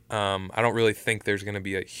that, I don't really think there's going to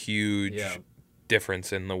be a huge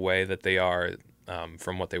difference in the way that they are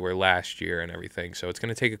from what they were last year and everything. So it's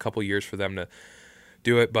going to take a couple years for them to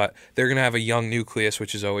do it. But they're going to have a young nucleus,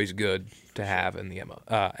 which is always good to have in the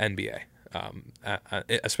NBA.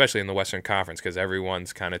 Especially in the Western Conference because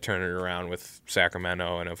everyone's kind of turning around with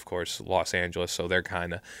Sacramento and, of course, Los Angeles. So they're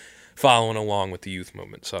kind of following along with the youth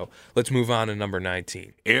movement. So let's move on to number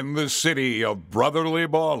 19. In the city of brotherly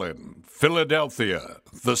ballin', Philadelphia,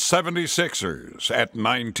 the 76ers at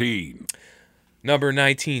 19. Number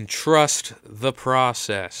 19, trust the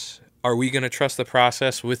process. Are we going to trust the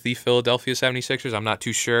process with the Philadelphia 76ers? I'm not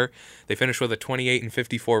too sure. They finished with a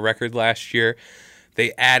 28-54 record last year.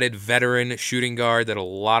 They added veteran shooting guard that a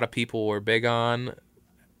lot of people were big on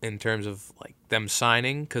in terms of like them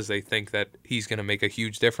signing because they think that he's going to make a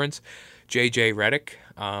huge difference. J.J. Redick.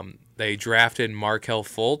 They drafted Markelle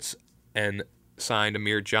Fultz and signed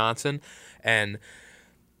Amir Johnson. And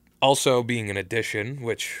also being an addition,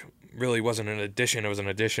 which really wasn't an addition, it was an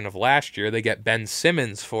addition of last year, they get Ben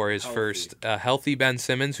Simmons for his first healthy Ben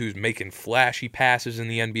Simmons, who's making flashy passes in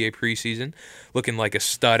the NBA preseason, looking like a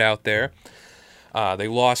stud out there. They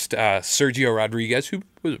lost Sergio Rodriguez, who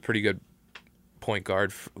was a pretty good point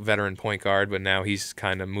guard, veteran point guard, but now he's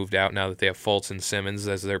kind of moved out now that they have Fultz and Simmons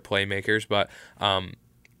as their playmakers. But,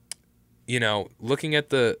 looking at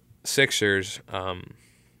the Sixers,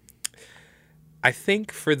 I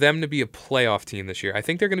think for them to be a playoff team this year, I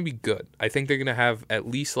think they're going to be good. I think they're going to have at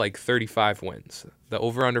least like 35 wins. The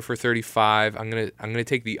over-under for 35, I'm going to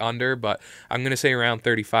take the under, but I'm going to say around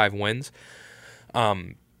 35 wins.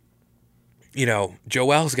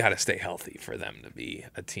 Joel's got to stay healthy for them to be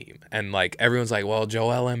a team. And like everyone's like, well,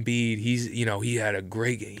 Joel Embiid, he had a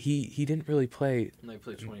great game. He didn't really play. He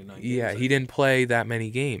played 29 games. Yeah, he didn't play that many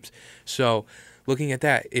games. So looking at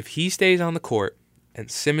that, if he stays on the court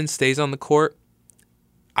and Simmons stays on the court,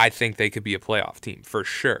 I think they could be a playoff team for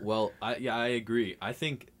sure. Well, I agree. I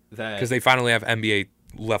think that because they finally have NBA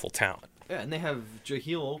level talent. Yeah, and they have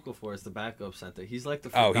Jahlil Okafor as the backup center. He's like the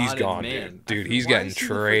forgotten he's gone, man. dude. He's getting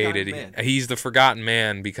traded. He's the forgotten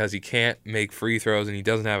man because he can't make free throws and he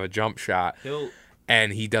doesn't have a jump shot.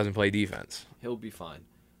 And he doesn't play defense. He'll be fine.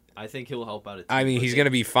 I think he'll help out a team. I mean, he's going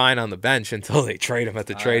to be fine on the bench until they trade him at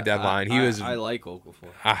the trade deadline. I like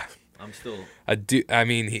Okafor. I'm still. I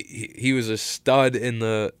mean, he was a stud in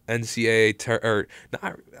the NCAA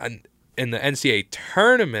in the NCAA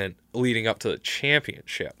tournament leading up to the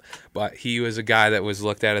championship, but he was a guy that was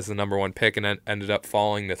looked at as the number one pick and then ended up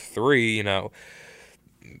falling to 3.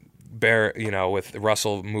 With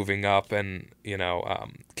Russell moving up and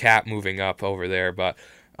Cat moving up over there, but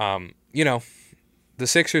the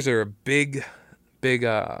Sixers are a big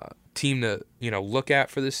team to look at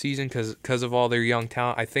for this season because of all their young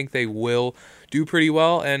talent. I think they will do pretty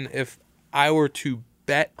well, and if I were to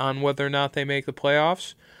bet on whether or not they make the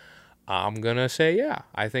playoffs, I'm gonna say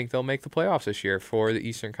I think they'll make the playoffs this year for the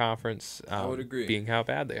Eastern Conference. I would agree, being how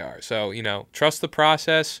bad they are. So trust the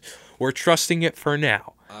process. We're trusting it for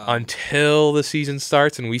now until the season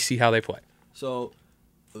starts and we see how they play. So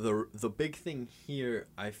the big thing here,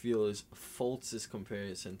 I feel, is Fultz's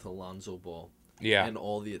comparison to Lonzo Ball. Yeah. And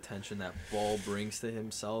all the attention that Ball brings to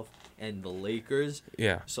himself and the Lakers.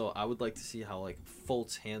 Yeah. So I would like to see how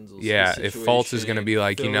Fultz handles. Yeah, if Fultz is going to be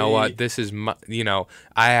like, Philly. You know what, this is my,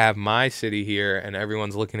 I have my city here and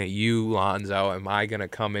everyone's looking at you, Lonzo. Am I going to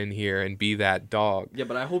come in here and be that dog? Yeah,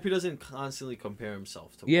 but I hope he doesn't constantly compare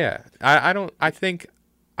himself to. Yeah, I don't. I think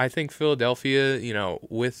Philadelphia,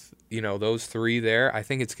 with those 3 there, I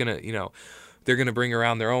think it's gonna, they're gonna bring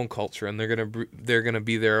around their own culture and they're gonna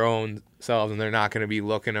be their own selves and they're not gonna be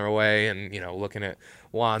looking away and looking at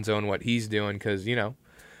Lonzo and what he's doing because they're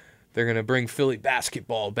gonna bring Philly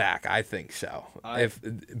basketball back. I think so. If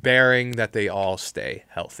bearing that they all stay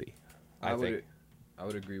healthy, I think. I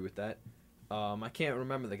would agree with that. I can't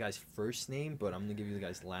remember the guy's first name, but I'm gonna give you the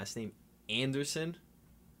guy's last name, Anderson.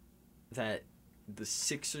 That the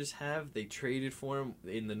Sixers have. They traded for him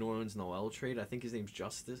in the New Orleans Noel trade. I think his name's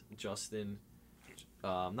Justice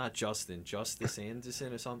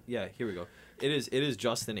Anderson or something. Yeah, here we go. It is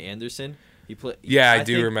Justin Anderson. He played. Yeah, I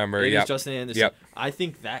do remember. It is Justin Anderson. Yep. I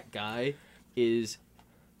think that guy is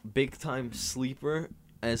big time sleeper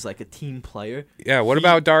as a team player. Yeah. What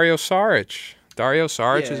about Dario Saric? Dario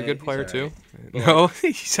Saric is a good player too. No,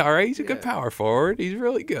 he's all right. He's a good power forward. He's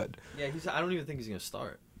really good. Yeah, I don't even think he's gonna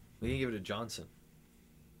start. We can give it to Johnson.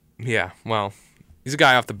 Yeah, well, he's a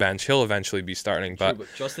guy off the bench. He'll eventually be starting, but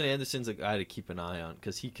Justin Anderson's a guy to keep an eye on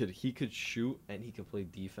because he could shoot and he could play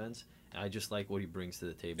defense. And I just like what he brings to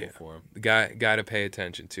the table for him. The guy to pay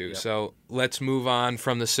attention to. Yep. So let's move on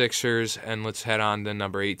from the Sixers and let's head on to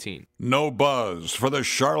number 18. No buzz for the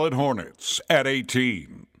Charlotte Hornets at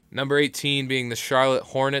 18. Number 18 being the Charlotte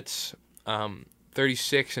Hornets,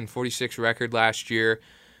 36-46 record last year.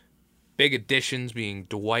 Big additions being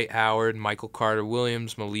Dwight Howard, Michael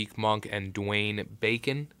Carter-Williams, Malik Monk, and Dwayne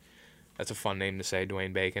Bacon. That's a fun name to say,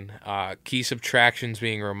 Dwayne Bacon. Key subtractions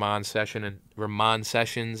being Ramon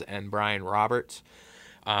Sessions and Brian Roberts.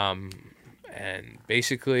 And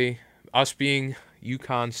basically, us being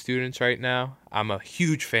UConn students right now, I'm a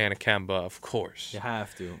huge fan of Kemba, of course. You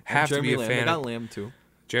have to. Have to be a fan. They got Lamb, too.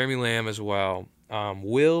 Jeremy Lamb as well.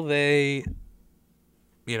 Will they,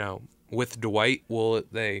 with Dwight, will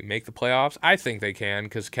they make the playoffs? I think they can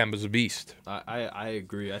because Kemba's a beast. I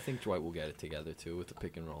agree. I think Dwight will get it together, too, with the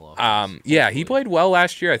pick and roll offense. Yeah, he played well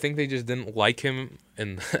last year. I think they just didn't like him.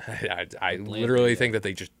 And I literally think that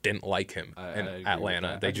they just didn't like him in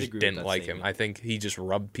Atlanta. They just didn't like him. I think he just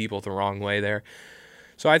rubbed people the wrong way there.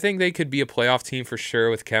 So I think they could be a playoff team for sure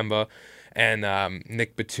with Kemba and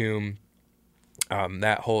Nick Batum.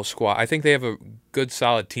 That whole squad. I think they have a good,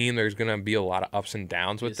 solid team. There's going to be a lot of ups and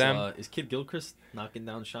downs with them. Is Kid Gilchrist knocking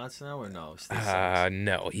down shots now or no?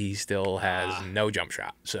 No, he still has no jump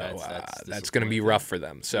shot. So that's going to be rough for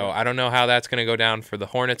them. So I don't know how that's going to go down for the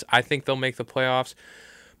Hornets. I think they'll make the playoffs,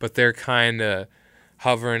 but they're kind of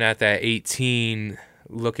hovering at that 18,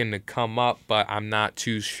 looking to come up, but I'm not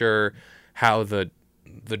too sure how the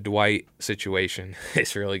the Dwight situation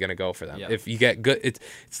is really going to go for them. Yeah. If you get good,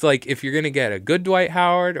 it's like if you're going to get a good Dwight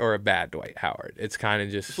Howard or a bad Dwight Howard. It's kind of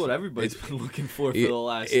just That's what everybody's been looking for the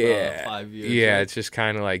last 5 years. Yeah, right? it's just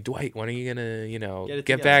kind of like, Dwight, when are you going to,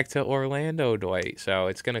 get back to Orlando, Dwight? So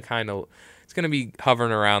it's going to be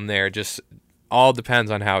hovering around there. Just all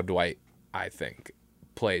depends on how Dwight, I think,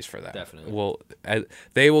 plays for them. Definitely.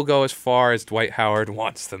 They will go as far as Dwight Howard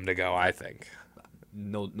wants them to go, I think.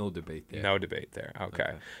 No debate there. No debate there.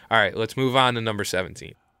 Okay. All right, let's move on to number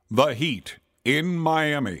 17. The Heat in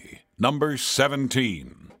Miami, number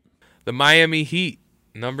 17. The Miami Heat,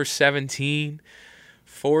 number 17,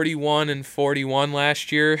 41-41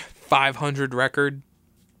 last year, 500 record.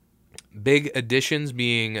 Big additions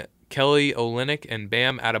being Kelly Olynyk and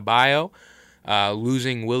Bam Adebayo,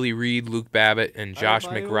 losing Willie Reed, Luke Babbitt, and Josh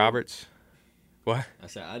McRoberts. What? I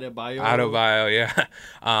said Adebayo. Adebayo,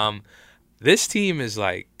 yeah. This team is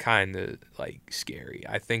kind of scary.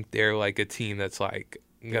 I think they're a team that's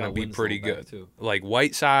gonna be pretty good.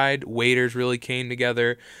 Whiteside, Waiters really came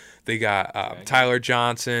together. They got Tyler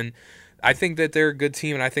Johnson. I think that they're a good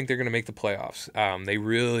team, and I think they're gonna make the playoffs. They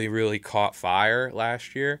really, really caught fire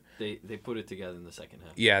last year. They put it together in the second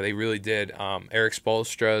half. Yeah, they really did. Eric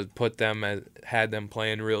Spoelstra had them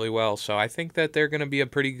playing really well. So I think that they're gonna be a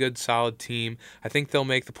pretty good, solid team. I think they'll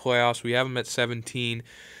make the playoffs. We have them at 17.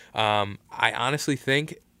 I honestly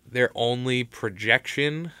think their only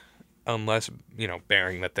projection, unless,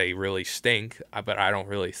 bearing that they really stink, but I don't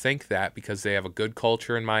really think that because they have a good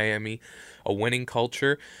culture in Miami, a winning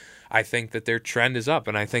culture. I think that their trend is up,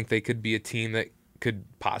 and I think they could be a team that could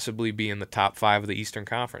possibly be in the top 5 of the Eastern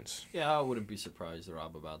Conference. Yeah, I wouldn't be surprised,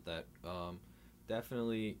 Rob, about that.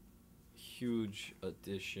 Definitely huge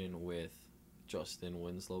addition with Justin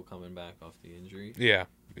Winslow coming back off the injury. Yeah.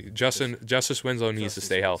 Justice Winslow needs to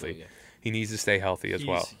stay healthy. Yeah. He needs to stay healthy as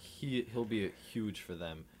well. He'll be huge for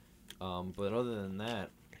them. But other than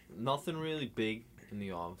that, nothing really big in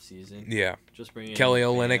the off season. Yeah. Just bringing Kelly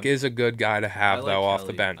Olynyk is a good guy to have off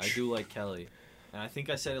the bench. I do like Kelly, and I think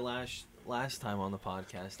I said it last time on the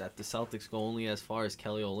podcast that the Celtics go only as far as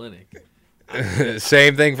Kelly Olynyk.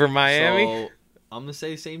 Same thing for Miami. So I'm gonna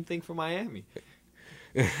say same thing for Miami.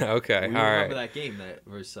 Okay, all right. Remember that game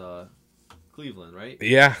versus Cleveland, right?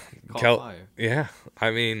 Yeah, Caught fire. Yeah,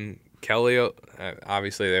 I mean Kelly.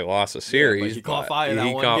 Obviously, they lost a series. But he caught fire.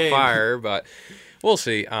 He caught fire, but we'll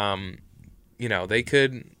see. They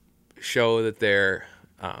could show that they're.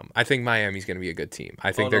 I think Miami's going to be a good team.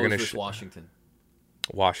 I think they're going to. Washington.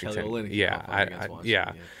 Washington. Kelly Olynyk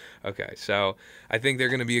Yeah, yeah. Okay, so I think they're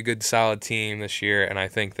going to be a good, solid team this year, and I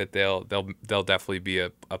think that they'll definitely be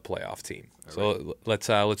a playoff team. So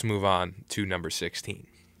let's move on to number 16.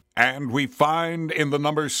 And we find in the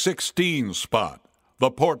number 16 spot,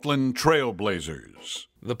 the Portland Trailblazers.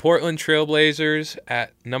 The Portland Trailblazers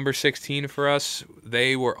at number 16 for us.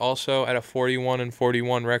 They were also at a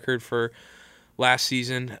 41-41 record for last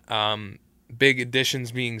season. Big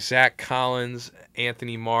additions being Zach Collins,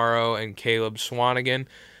 Anthony Morrow, and Caleb Swanigan.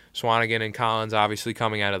 Swanigan and Collins obviously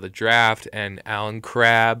coming out of the draft, and Alan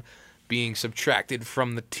Crabb being subtracted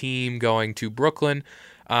from the team going to Brooklyn.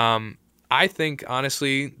 I think,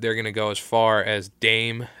 honestly, they're going to go as far as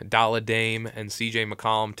Dalla Dame, and CJ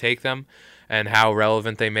McCollum take them and how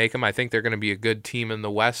relevant they make them. I think they're going to be a good team in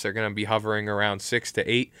the West. They're going to be hovering around 6 to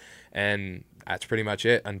 8, and that's pretty much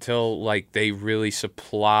it until they really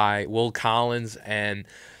supply Will Collins and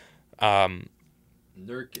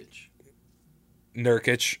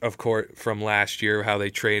Nurkic, of course, from last year, how they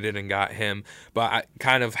traded and got him. But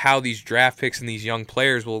kind of how these draft picks and these young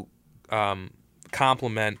players will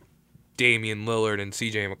complement Damian Lillard and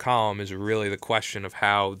CJ McCollum is really the question of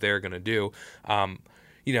how they're going to do. I'm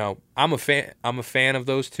a fan of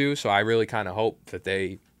those two, so I really kind of hope that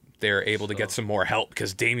they're able to get some more help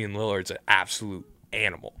because Damian Lillard's an absolute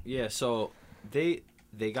animal. Yeah, so they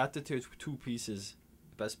got the two pieces,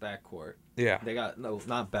 best backcourt. Yeah. They got,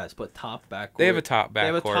 not best, but top backcourt. They have a top backcourt. They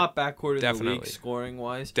have a top backcourt in Definitely. the league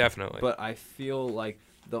scoring-wise. Definitely. But I feel like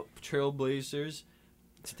the Trailblazers,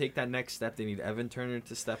 to take that next step, they need Evan Turner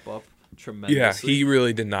to step up tremendously. Yeah, he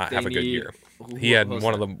really did not have a good year. He had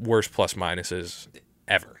one of the worst plus-minuses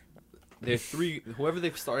ever. Whoever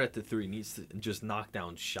they start at the 3 needs to just knock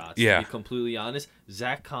down shots. Yeah. To be completely honest,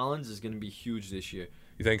 Zach Collins is going to be huge this year.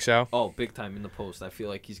 You think so? Oh, big time in the post. I feel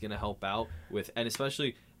like he's going to help out and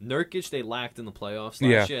especially Nurkic, they lacked in the playoffs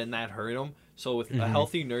last year, and that hurt him. So with a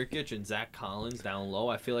healthy Nurkic and Zach Collins down low,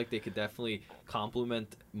 I feel like they could definitely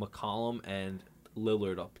complement McCollum and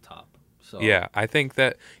Lillard up top. So yeah, I think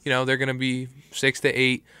that they're going to be 6 to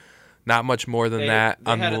 8. Not much more than that.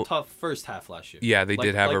 They had a tough first half last year. Yeah, they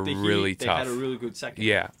did have a really tough. They had a really good second.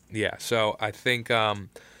 Yeah, yeah. So I think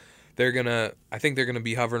they're gonna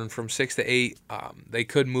be hovering from 6 to 8. They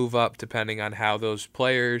could move up depending on how those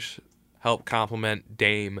players help complement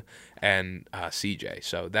Dame and CJ.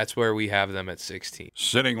 So that's where we have them at 16.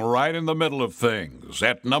 Sitting right in the middle of things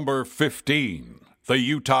at number 15, the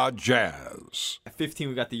Utah Jazz. At 15,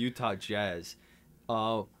 we got the Utah Jazz.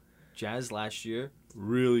 Jazz last year,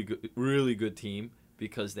 really good team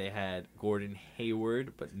because they had Gordon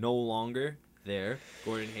Hayward, but no longer there.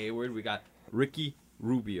 Gordon Hayward, we got Ricky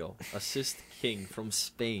Rubio, assist king from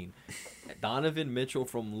Spain. Donovan Mitchell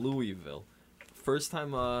from Louisville. First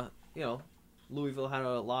time, Louisville had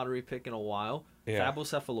a lottery pick in a while. Yeah. Fabo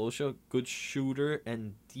Cephalosha, good shooter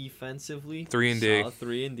and defensively. 3-and-D.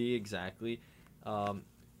 3-and-D, exactly.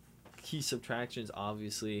 Key subtractions,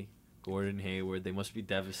 obviously, Gordon Hayward. They must be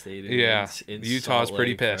devastated. Yeah, in Utah's Salt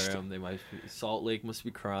pretty Lake pissed. for him. Salt Lake must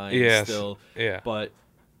be crying Yes. still. Yeah. But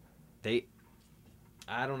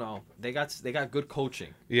I don't know. They got good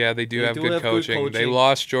coaching. Yeah, they do have good coaching. They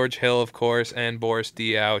lost George Hill, of course, and Boris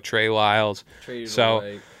Diaw, Trey Lyles.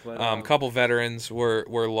 A couple veterans were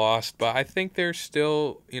lost, but I think they're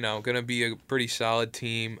still, going to be a pretty solid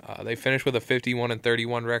team. They finished with a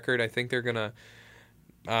 51-31 record. I think they're going to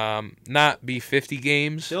not be 50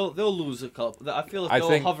 games. They'll lose a couple. I feel like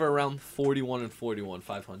they'll hover around 41-41,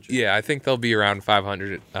 500. Yeah, I think they'll be around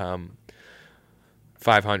 500.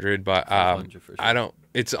 500, but 500 for sure. I don't.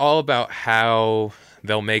 It's all about how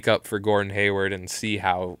they'll make up for Gordon Hayward and see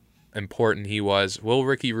how important he was. Will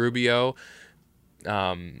Ricky Rubio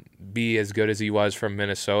be as good as he was from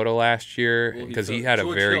Minnesota last year? Because he had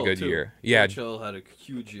a very good year. Yeah, George Hill had a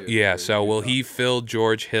huge year. Yeah, so will he fill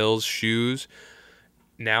George Hill's shoes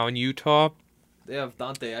now in Utah? They have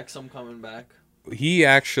Dante Exum coming back. He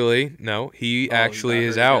actually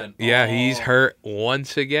is out. Again. Yeah, he's hurt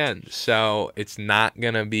once again. So it's not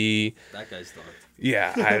gonna be. That guy's done.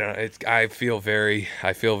 Yeah, I don't. I feel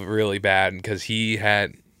really bad because he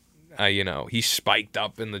had, he spiked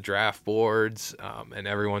up in the draft boards, and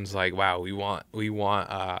everyone's like, wow, we want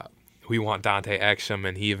Dante Exum,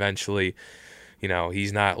 and he eventually,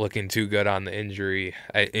 he's not looking too good on the injury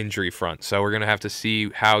front. So we're gonna have to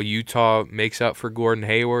see how Utah makes up for Gordon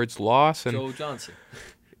Hayward's loss. And Joe Johnson.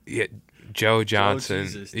 Yeah, Joe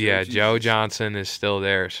Johnson. Joe Johnson is still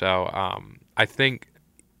there. So I think,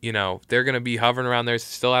 they're going to be hovering around there.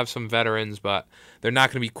 Still have some veterans, but they're not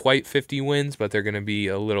going to be quite 50 wins, but they're going to be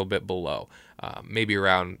a little bit below, maybe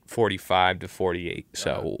around 45 to 48.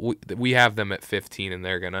 So we have them at 15, and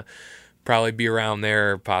they're going to probably be around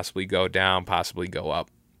there, possibly go down, possibly go up.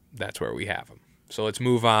 That's where we have them. So let's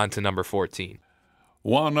move on to number 14.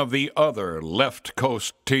 One of the other left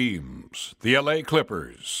coast teams, the LA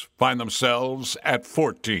Clippers, find themselves at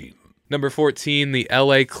 14. Number 14, the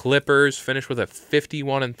LA Clippers finished with a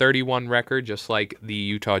 51-31 record, just like the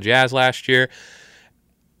Utah Jazz last year.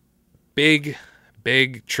 Big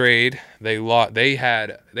trade. They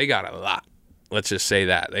got a lot. Let's just say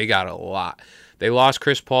that. They got a lot. They lost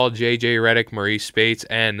Chris Paul, J.J. Redick, Maurice Spates,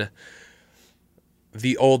 and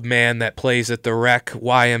the old man that plays at the Rec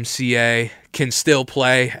YMCA can still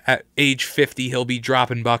play. At age 50, he'll be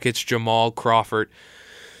dropping buckets, Jamal Crawford.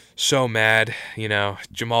 So mad,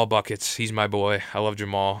 Jamal Buckets. He's my boy. I love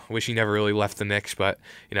Jamal. Wish he never really left the Knicks, but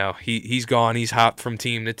he's gone. He's hopped from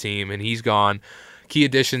team to team, and he's gone. Key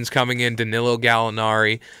additions coming in: Danilo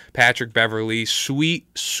Gallinari, Patrick Beverley, sweet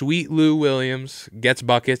Lou Williams gets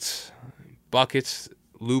buckets.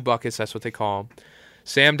 Lou Buckets. That's what they call him.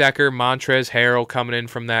 Sam Decker, Montrezl Harrell coming in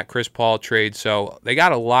from that Chris Paul trade. So they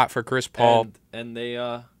got a lot for Chris Paul. And they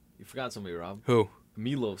you forgot somebody, Rob. Who?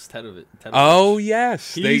 Milos Tedovic. Oh,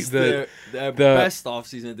 yes. He's the best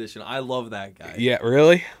offseason addition. I love that guy. Yeah,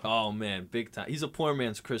 really? Oh, man, big time. He's a poor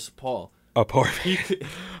man's Chris Paul. A poor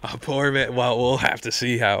man. Well, we'll have to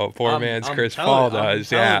see how a poor man's Chris Paul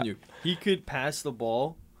does. I'm telling you, he could pass the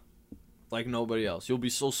ball like nobody else. You'll be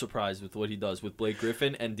so surprised with what he does with Blake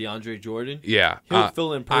Griffin and DeAndre Jordan. Yeah. He'll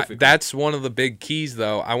fill in perfectly. That's one of the big keys,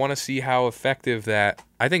 though. I want to see how effective that.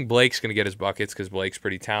 I think Blake's going to get his buckets because Blake's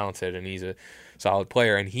pretty talented and he's a solid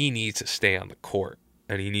player, and he needs to stay on the court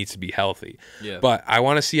and he needs to be healthy. Yeah. But I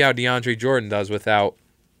want to see how DeAndre Jordan does without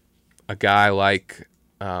a guy like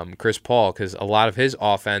Chris Paul, because a lot of his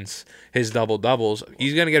offense, his double-doubles,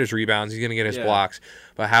 he's going to get his rebounds, he's going to get his blocks,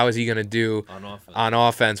 but how is he going to do on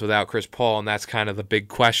offense without Chris Paul? And that's kind of the big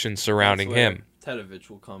question surrounding him. Tedovic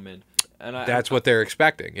will come in. And that's what they're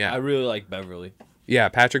expecting, yeah. I really like Beverly. Yeah,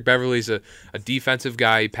 Patrick Beverly's a defensive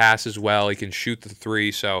guy. He passes well. He can shoot the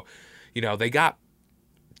three. So, they got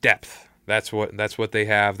depth. That's what they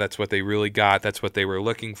have. That's what they really got. That's what they were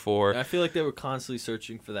looking for. I feel like they were constantly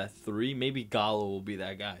searching for that 3. Maybe Gallo will be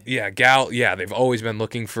that guy. Yeah, they've always been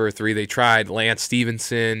looking for a 3. They tried Lance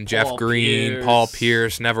Stevenson, Jeff Green, Paul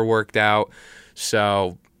Pierce, never worked out.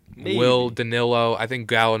 So Maybe. Will Danilo, I think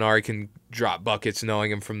Gallinari can drop buckets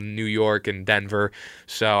knowing him from New York and Denver.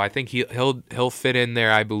 So I think he'll fit in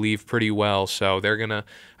there, I believe, pretty well. So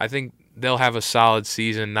I think they'll have a solid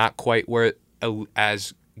season, not quite where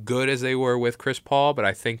as good as they were with Chris Paul, but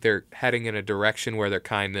I think they're heading in a direction where they're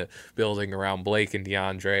kind of building around Blake and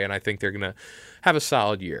DeAndre, and I think they're going to have a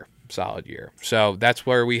solid year. So that's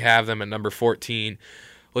where we have them at number 14.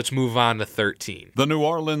 Let's move on to 13. The New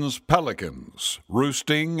Orleans Pelicans,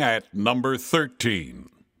 roosting at number 13.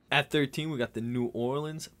 At 13, we got the New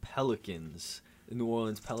Orleans Pelicans. The New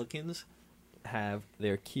Orleans Pelicans have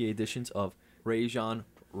their key additions of Rajon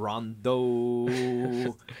Rondo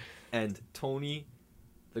and Tony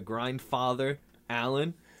the Grindfather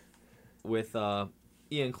Allen, with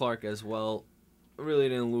Ian Clark as well. Really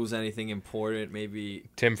didn't lose anything important. Maybe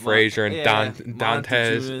Tim Frazier and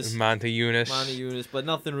Dantes Monte Eunice, but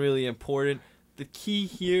nothing really important. The key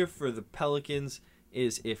here for the Pelicans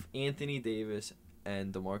is if Anthony Davis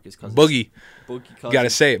and DeMarcus Cousins. Boogie Cousins. You got to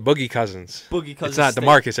say it. Boogie Cousins. It's not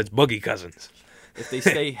DeMarcus, it's Boogie Cousins. If they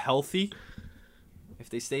stay healthy,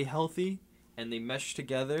 and they mesh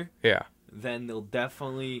together, then they'll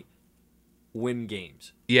definitely win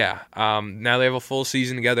games. Yeah. Now they have a full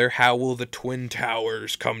season together. How will the Twin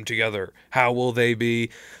Towers come together? How will they be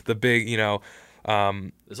the big, there's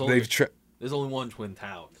only one Twin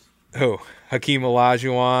Towers. Who? Hakeem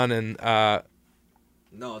Olajuwon and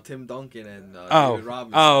no, Tim Duncan and David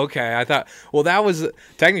Robinson. Oh, okay. I thought. Well, that was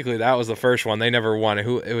the first one. They never won it.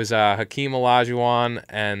 It was Hakeem Olajuwon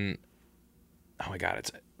and oh my God,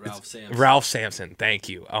 it's Ralph Sampson. Thank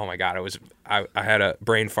you. Oh my God, I had a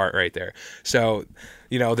brain fart right there. So,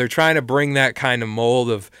 they're trying to bring that kind of mold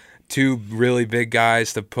of two really big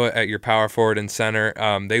guys to put at your power forward and center.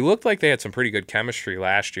 They looked like they had some pretty good chemistry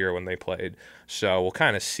last year when they played. So we'll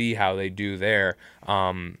kind of see how they do there.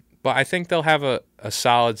 But I think they'll have a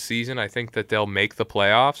solid season. I think that they'll make the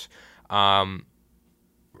playoffs.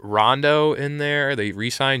 Rondo in there. They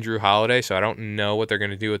re-signed Drew Holiday, so I don't know what they're going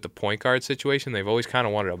to do with the point guard situation. They've always kind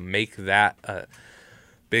of wanted to make that a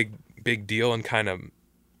big deal and kind of,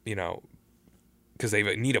 because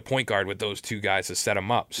they need a point guard with those two guys to set them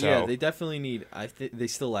up. So yeah, they definitely need. They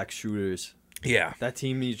still lack shooters. Yeah, that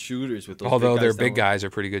team needs shooters with those. Although big guys their big guys are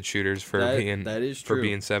pretty good shooters for being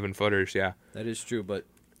 7-footers. Yeah, that is true, but.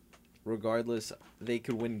 Regardless, they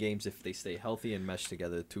could win games if they stay healthy and mesh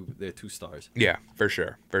together. They're two stars. Yeah, for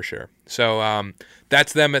sure. So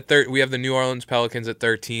that's them at 13. We have the New Orleans Pelicans at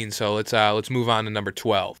 13. So let's move on to number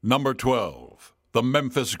 12. Number 12, the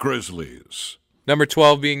Memphis Grizzlies. Number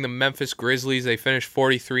 12 being the Memphis Grizzlies. They finished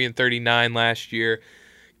 43-39 last year.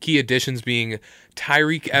 Key additions being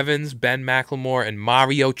Tyreek Evans, Ben McLemore, and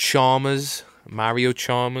Mario Chalmers.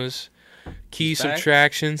 Key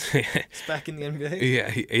subtractions. He's back in the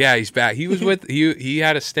NBA. Yeah, he's back. He was he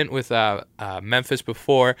had a stint with Memphis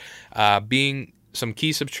before. Being some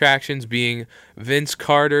key subtractions being Vince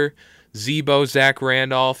Carter, Zebo, Zach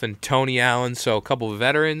Randolph, and Tony Allen. So a couple of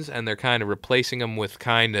veterans, and they're kind of replacing them with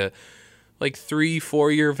kind of like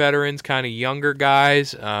 3-4 year veterans, kind of younger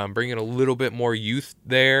guys, bringing a little bit more youth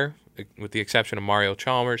there, with the exception of Mario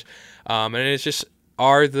Chalmers. And it's just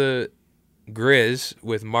the Grizz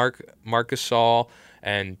with Marc Gasol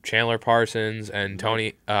and Chandler Parsons and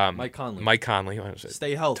Mike Conley.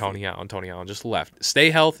 Stay healthy. Tony Allen just left. Stay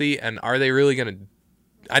healthy, and are they really going to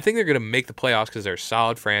 – I think they're going to make the playoffs because they're a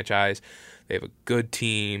solid franchise. They have a good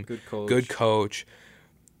team, good coach.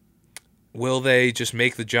 Will they just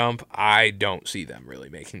make the jump? I don't see them really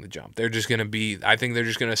making the jump. They're just going to be – I think they're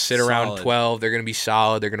just going to sit around 12. They're going to be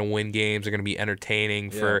solid. They're going to win games. They're going to be entertaining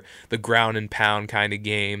for the ground and pound kind of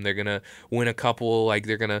game. They're going to win a couple. Like,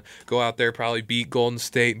 they're going to go out there, probably beat Golden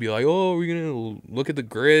State and be like, oh, we're going to look at the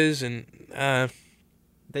Grizz. And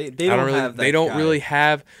they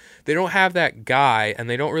don't have that guy, and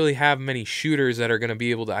they don't really have many shooters that are going to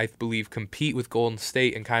be able to, I believe, compete with Golden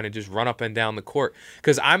State and kind of just run up and down the court.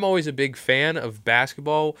 Because I'm always a big fan of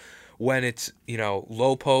basketball when it's,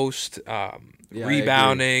 low post,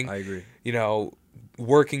 rebounding. I agree.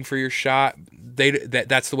 Working for your shot.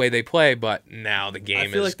 That's the way they play, but now the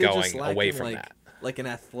game is going away from that. Like an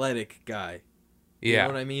athletic guy. Yeah. You know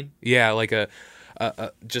what I mean? Yeah, like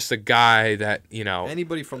just a guy that,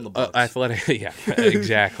 anybody from the Bucks. Athletic, yeah,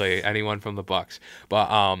 exactly. Anyone from the Bucks.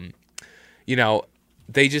 But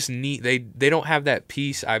they just need they don't have that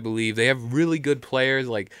piece, I believe. They have really good players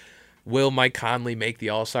like Will Mike Conley make the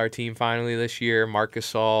All-Star team finally this year? Marc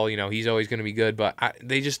Gasol, he's always going to be good, but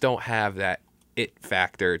they just don't have that it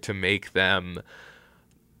factor to make them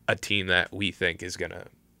a team that we think is going to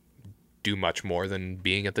do much more than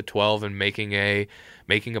being at the 12 and making a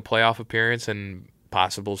playoff appearance and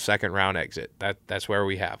possible second round exit. That's where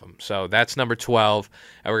we have them. So that's number 12,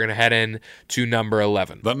 and we're going to head in to number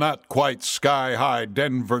 11. The not quite sky-high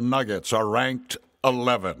Denver Nuggets are ranked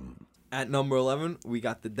 11. At number 11, we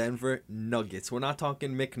got the Denver Nuggets. We're not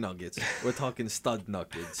talking McNuggets. We're talking stud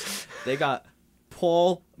Nuggets. They got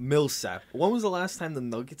Paul Millsap. When was the last time the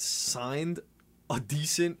Nuggets signed a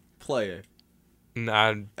decent player?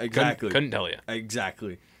 Exactly. Couldn't tell you.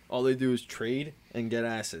 Exactly. All they do is trade and get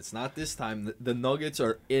assets. Not this time. The Nuggets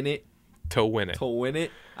are in it to win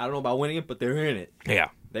it. I don't know about winning it, but they're in it. Yeah.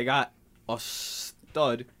 They got a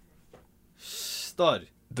stud.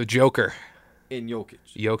 The Joker. In Jokic.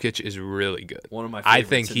 Jokic is really good. One of my favorites I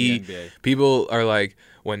think in the NBA. People are like,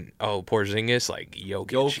 Porzingis, like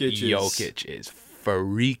Jokic is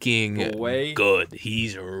freaking good.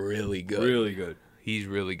 He's really good. Really good. He's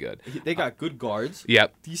really good. They got good guards.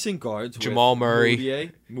 Yep. Decent guards. Jamal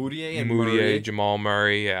Murray. Moutier, Jamal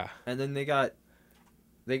Murray, yeah. And then they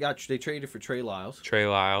traded for Trey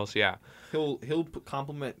Lyles. Yeah. He'll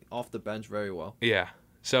complement off the bench very well. Yeah.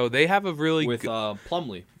 So they have a really with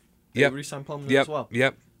Plumlee. They re-signed Plumlee as well.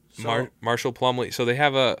 Yep. So, Marshall Plumlee. So they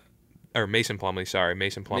have Mason Plumlee, sorry.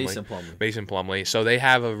 Mason Plumlee. So they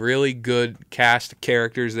have a really good cast of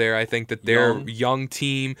characters there. I think that their young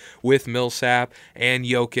team with Millsap and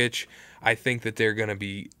Jokic, I think that they're going to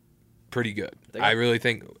be pretty good. I really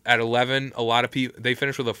think at 11, a lot of people, they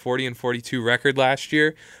finished with a 40-42 record last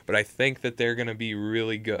year, but I think that they're going to be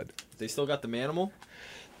really good. They still got the Manimal?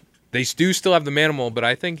 They do still have the Manimal, but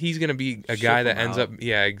I think he's going to be a guy that ends up...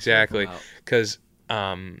 Yeah, exactly. Because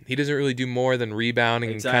he doesn't really do more than rebounding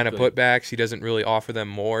and kind of putbacks. He doesn't really offer them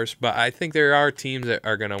more. But I think there are teams that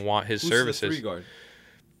are going to want his services. Who's the 3 guard?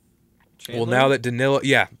 Well, now that Danilo...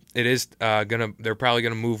 Yeah, it is going to... They're probably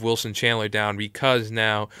going to move Wilson Chandler down because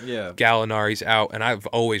now Gallinari's out. And I've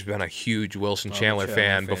always been a huge Wilson Chandler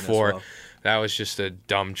fan before. Well. That was just a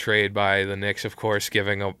dumb trade by the Knicks, of course,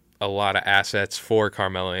 giving a lot of assets for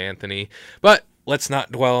Carmelo Anthony. But let's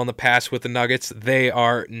not dwell on the past with the Nuggets. They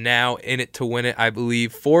are now in it to win it, I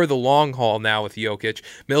believe, for the long haul now with Jokic.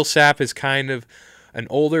 Millsap is kind of an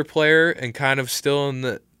older player and kind of still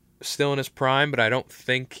in his prime, but I don't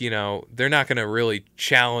think, they're not going to really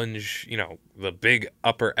challenge, the big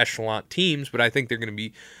upper echelon teams, but I think they're going to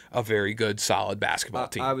be a very good, solid basketball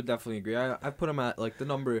team. I would definitely agree. I put them at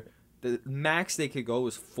the max they could go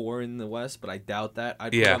is 4 in the West, but I doubt that.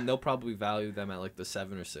 They'll probably value them at the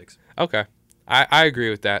 7 or 6. Okay. I agree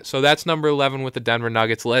with that. So that's number 11 with the Denver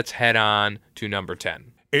Nuggets. Let's head on to number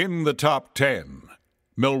 10. In the top 10,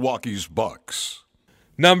 Milwaukee's Bucks.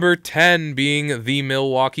 Number 10 being the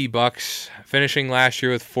Milwaukee Bucks, finishing last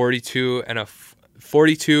year with 42 and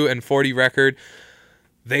 40 record.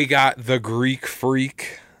 They got the Greek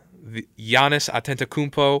Freak, Giannis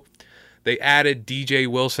Antetokounmpo. They added DJ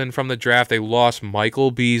Wilson from the draft. They lost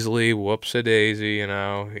Michael Beasley. Whoops-a-daisy,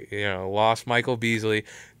 lost Michael Beasley.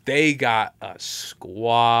 They got a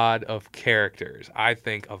squad of characters, I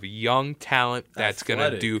think, of young talent that's going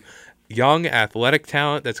to do young athletic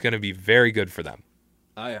talent that's going to be very good for them.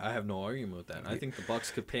 I have no argument with that. I think the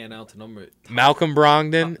Bucks could pan out to number Malcolm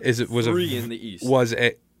Brogdon was 3 in the East. Was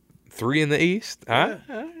it 3 in the East? Yeah.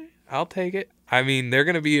 I'll take it. I mean, they're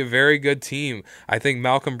going to be a very good team. I think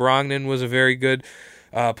Malcolm Brogdon was a very good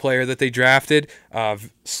player that they drafted.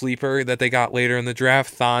 Sleeper that they got later in the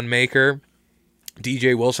draft, Thon Maker.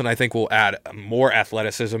 DJ Wilson, I think, will add more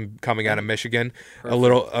athleticism coming out of Michigan.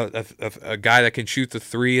 Perfect. A guy that can shoot the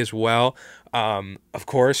 3 as well. Of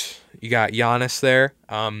course, you got Giannis there.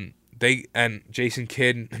 Jason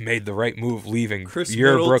Kidd made the right move leaving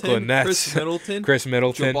Brooklyn Nets. Chris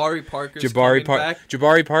Middleton. Jabari Parker's coming back.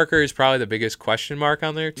 Jabari Parker is probably the biggest question mark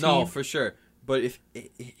on their team. No, for sure. But if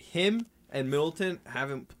him and Middleton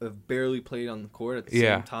haven't barely played on the court at the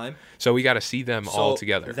same time. So we got to see them all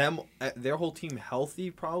together. Their whole team healthy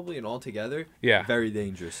probably and all together. Yeah. Very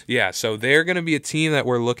dangerous. Yeah, so they're going to be a team that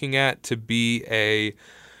we're looking at to be a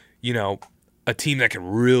team that can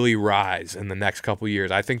really rise in the next couple of years.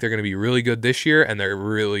 I think they're going to be really good this year, and they're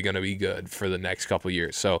really going to be good for the next couple of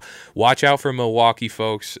years. So watch out for Milwaukee,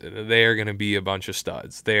 folks. They're going to be a bunch of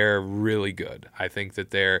studs. They're really good. I think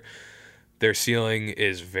that they're their ceiling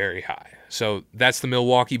is very high. So that's the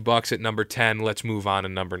Milwaukee Bucks at number 10. Let's move on to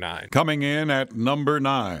number 9. Coming in at number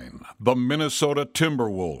 9, the Minnesota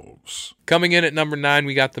Timberwolves. Coming in at number 9,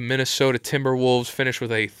 we got the Minnesota Timberwolves, finished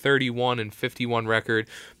with a 31-51 record.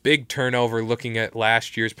 Big turnover looking at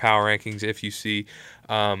last year's power rankings, if you see.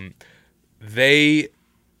 They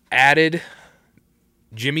added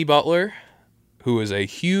Jimmy Butler, who is a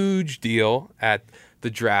huge deal at the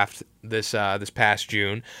draft this past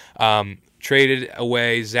June. Traded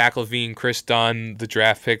away Zach LaVine, Chris Dunn, the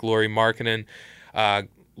draft pick, Lauri Markkanen,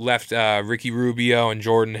 left Ricky Rubio and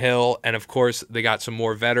Jordan Hill, and of course they got some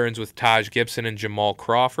more veterans with Taj Gibson and Jamal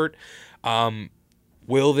Crawford.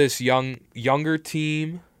 Will this younger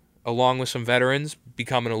team, along with some veterans,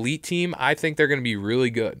 become an elite team? I think they're going to be really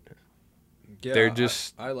good. Yeah, they're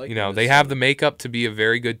just, I like they have the makeup to be a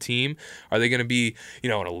very good team. Are they going to be, an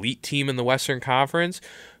elite team in the Western Conference?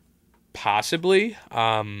 Possibly.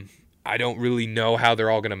 I don't really know how they're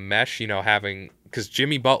all going to mesh, because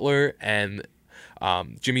Jimmy Butler and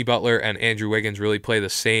Andrew Wiggins really play the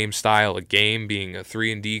same style of game, being a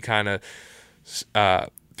 3-and-D kind of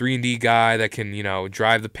 3-and-D guy that can,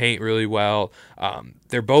 drive the paint really well.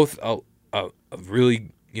 They're both a really,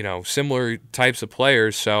 similar types of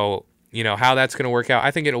players, so how that's going to work out, I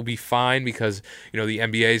think it'll be fine because, the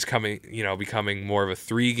NBA is becoming more of a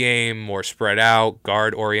 3-game, more spread out,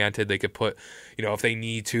 guard oriented. They could put, if they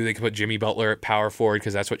need to, they could put Jimmy Butler at power forward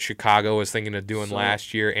because that's what Chicago was thinking of doing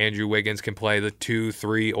last year. Andrew Wiggins can play the 2,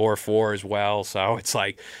 3, or 4 as well. So it's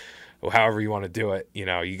like, however you want to do it, you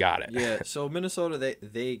got it. Yeah. So Minnesota,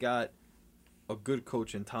 they got a good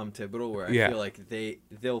coach in Tom Thibodeau, where I feel like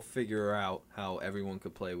they'll figure out how everyone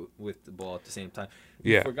could play with the ball at the same time.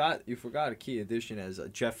 You forgot a key addition as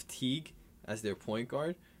Jeff Teague as their point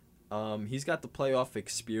guard. He's got the playoff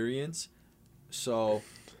experience, so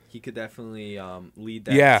he could definitely lead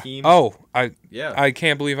that team. Oh, I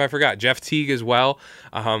can't believe I forgot Jeff Teague as well.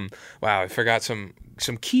 Wow, I forgot some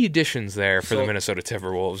key additions there for the Minnesota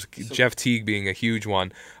Timberwolves. Jeff Teague being a huge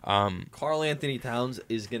one. Karl Anthony Towns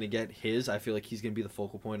is going to get his. I feel like he's going to be the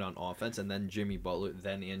focal point on offense, and then Jimmy Butler,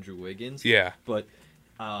 then Andrew Wiggins. Yeah. But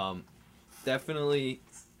definitely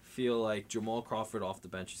feel like Jamal Crawford off the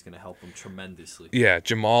bench is going to help him tremendously. Yeah,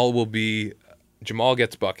 Jamal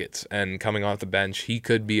gets buckets, and coming off the bench, he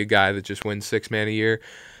could be a guy that just wins Six Man of the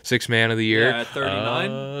Year. Yeah, at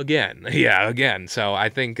 39? Again. So I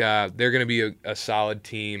think they're going to be a solid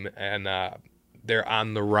team, and they're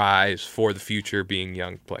on the rise for the future, being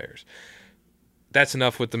young players. That's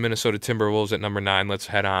enough with the Minnesota Timberwolves at number 9. Let's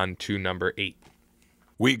head on to number 8.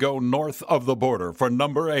 We go north of the border for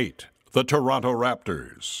number 8, the Toronto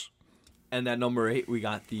Raptors. And at number 8, we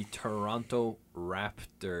got the Toronto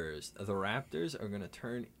Raptors. The Raptors are going to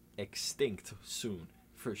turn extinct soon,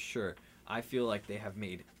 for sure. I feel like they have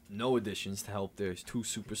made no additions to help their 2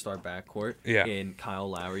 superstar backcourt in Kyle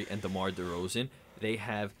Lowry and DeMar DeRozan. They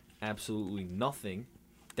have absolutely nothing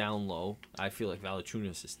down low. I feel like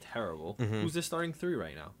Valanciunas is terrible. Mm-hmm. Who's the starting 3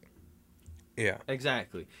 right now? Yeah.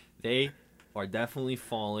 Exactly. They are definitely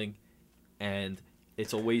falling, and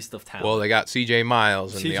it's a waste of talent. Well, they got C.J.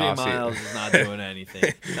 Miles in the offseason. C.J. Miles is not doing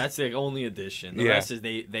anything. That's their only addition. The rest is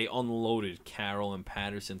they unloaded Carroll and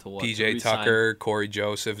Patterson to what? P.J. Tucker, Corey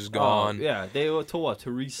Joseph is gone. They were to what?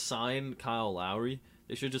 To re-sign Kyle Lowry?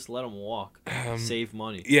 They should just let him walk. Save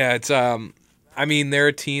money. Yeah, it's they're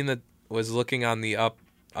a team that was looking on the up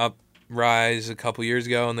rise a couple years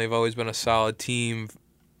ago, and they've always been a solid team.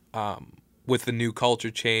 With the new culture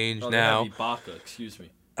change now. Ibaka, excuse me.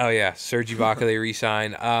 Oh, yeah, Serge Ibaka they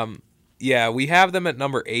re-signed. We have them at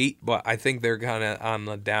number 8, but I think they're kind of on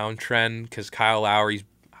the downtrend because Kyle Lowry's,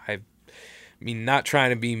 not trying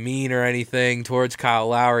to be mean or anything towards Kyle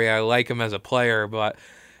Lowry. I like him as a player, but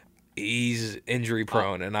he's injury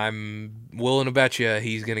prone, and I'm willing to bet you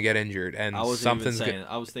he's going to get injured. And I was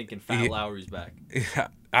thinking Fat Lowry's back. Yeah,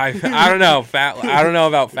 I don't know. I don't know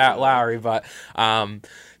about Fat Lowry, but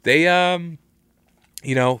they're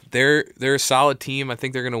a solid team. I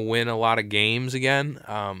think they're going to win a lot of games again.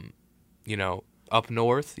 Up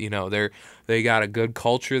north, they got a good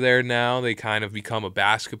culture there now. They kind of become a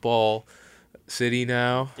basketball city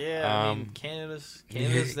now. Yeah, Canada's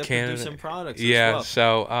producing products. Yeah, as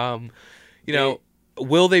well. So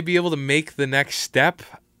will they be able to make the next step?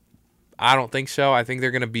 I don't think so. I think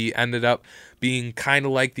they're going to ended up being kind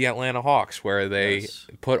of like the Atlanta Hawks, where they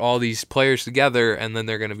put all these players together, and then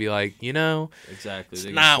they're going to be like, exactly, it's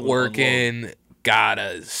not working.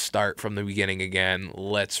 Gotta start from the beginning again.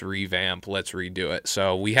 Let's revamp. Let's redo it.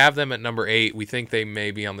 So we have them at number 8. We think they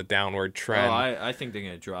may be on the downward trend. I think they're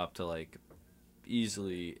going to drop to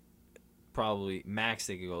easily, probably max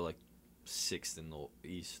they could go 6th in the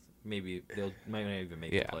East. maybe they might not even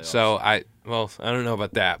make the playoffs. So I don't know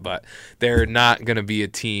about that, but they're not going to be a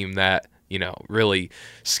team that really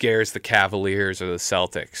scares the Cavaliers or the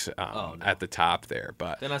Celtics at the top there.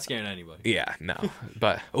 But they're not scaring anybody. Yeah, no.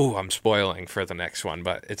 But I'm spoiling for the next one,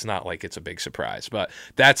 but it's not like it's a big surprise. But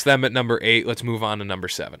that's them at number 8. Let's move on to number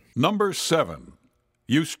 7. Number 7,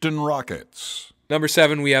 Houston Rockets. Number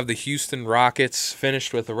 7, we have the Houston Rockets,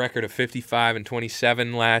 finished with a record of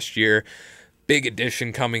 55-27 last year. Big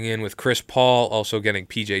addition coming in with Chris Paul, also getting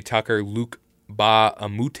P.J. Tucker, Luke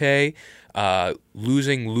Ba-a-Mute,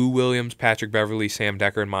 losing Lou Williams, Patrick Beverley, Sam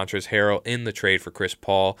Decker, and Montrezl Harrell in the trade for Chris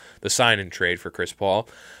Paul, the sign-in trade for Chris Paul.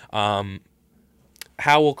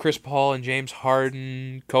 How will Chris Paul and James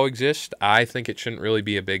Harden coexist? I think it shouldn't really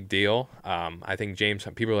be a big deal. I think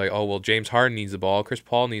people are like, oh, well, James Harden needs the ball, Chris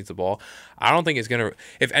Paul needs the ball. I don't think it's going to,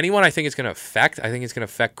 if anyone I think it's going to affect, I think it's going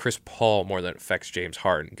to affect Chris Paul more than it affects James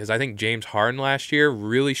Harden. Because I think James Harden last year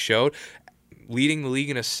really showed, leading the league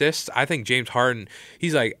in assists. I think James Harden,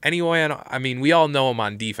 he's like, anyway, I mean, we all know him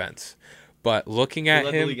on defense. But looking at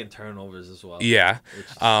him, the league in turnovers as well. Yeah.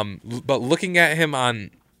 But looking at him on,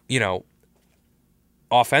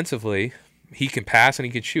 offensively, he can pass and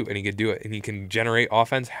he can shoot and he can do it and he can generate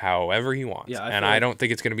offense however he wants. Yeah, I don't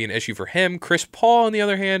think it's going to be an issue for him. Chris Paul, on the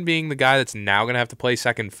other hand, being the guy that's now going to have to play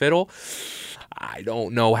second fiddle, I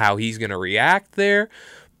don't know how he's going to react there.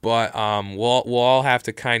 But we'll all have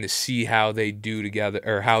to kind of see how they do together.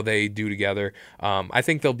 I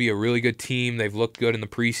think they'll be a really good team. They've looked good in the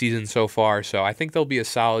preseason so far, so I think they'll be a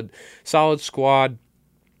solid squad.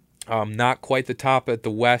 Not quite the top at the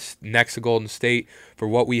West next to Golden State for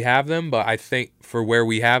what we have them, but I think for where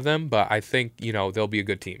we have them. But I think they'll be a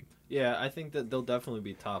good team. Yeah, I think that they'll definitely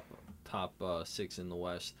be top 6 in the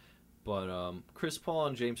West. But Chris Paul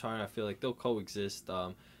and James Harden, I feel like they'll coexist.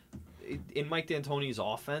 In Mike D'Antoni's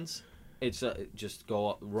offense, it's just go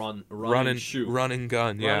up, run and shoot, run and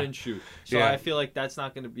gun, run and shoot. So I feel like that's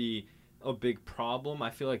not going to be a big problem. I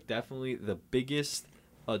feel like definitely the biggest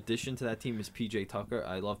addition to that team is P.J. Tucker.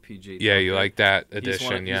 I love P.J. Tucker. Yeah, you like that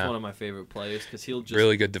addition. He's one of my favorite players because he'll just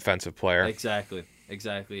really good defensive player. Exactly.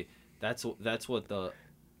 That's what the.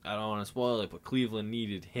 I don't want to spoil it, but Cleveland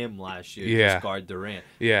needed him last year to just guard Durant.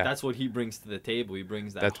 Yeah. That's what he brings to the table. He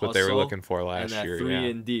brings that That's what they were looking for last year. And that 3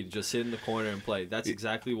 and D, just sit in the corner and play. That's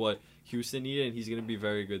exactly what Houston needed, and he's going to be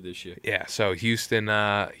very good this year. Yeah, so Houston,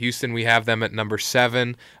 we have them at number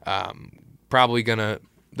 7.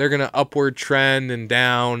 They're going to upward trend and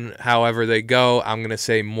down however they go. I'm going to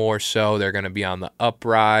say more so they're going to be on the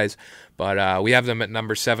uprise. But we have them at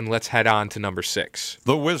number 7. Let's head on to number 6.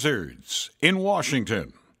 The Wizards in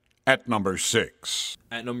Washington at number 6.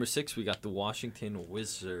 At number 6, we got the Washington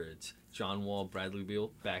Wizards. John Wall, Bradley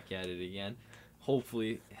Beal, back at it again.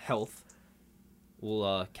 Hopefully, health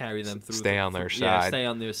will carry them through. Stay on their side. Yeah, stay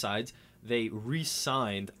on their sides. They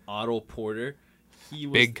re-signed Otto Porter. He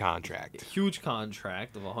was big contract, huge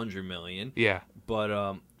contract of $100 million. Yeah,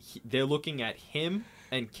 but they're looking at him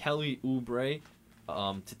and Kelly Oubre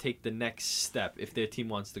to take the next step if their team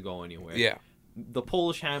wants to go anywhere. Yeah. The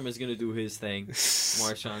Polish Hammer is going to do his thing.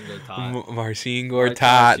 Marcin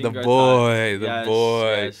Gortat, the boy.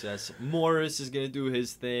 Yes. Morris is going to do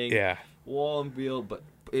his thing. Yeah. Wall and Beal, but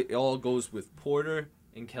it all goes with Porter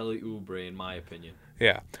and Kelly Oubre, in my opinion.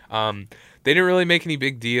 Yeah. They didn't really make any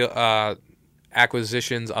big deal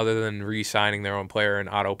acquisitions other than re-signing their own player in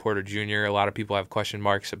Otto Porter Jr. A lot of people have question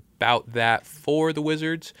marks about that for the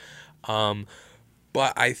Wizards.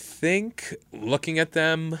 But I think looking at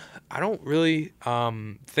them, I don't really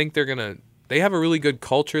think they're going to – they have a really good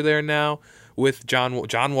culture there now with John Wall.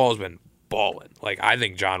 John Wall has been balling. Like, I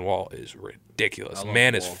think John Wall is ridiculous.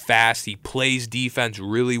 Man is fast. He plays defense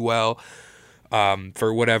really well.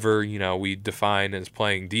 For whatever, we define as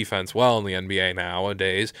playing defense well in the NBA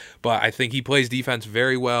nowadays. But I think he plays defense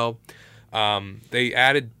very well. They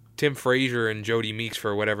added Tim Frazier and Jody Meeks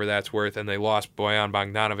for whatever that's worth, and they lost Bojan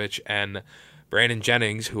Bogdanovic and Brandon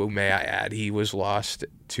Jennings, who, may I add, he was lost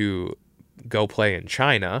to go play in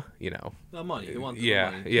China, The money. They want the money.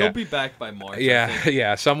 Yeah. He'll be back by March.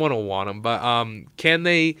 Yeah, someone will want him. But can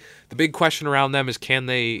they – the big question around them is can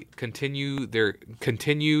they continue the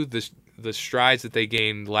strides that they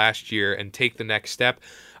gained last year and take the next step.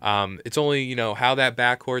 It's only, how that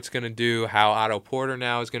backcourt's going to do, how Otto Porter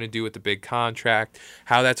now is going to do with the big contract,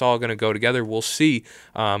 how that's all going to go together. We'll see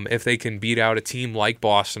if they can beat out a team like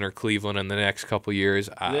Boston or Cleveland in the next couple years.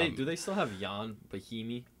 Do they still have Jan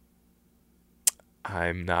Bahimi?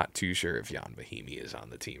 I'm not too sure if Jan Bahimi is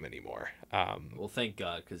on the team anymore. Well, thank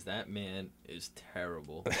God, because that man is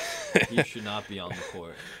terrible. He should not be on the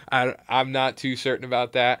court. I'm not too certain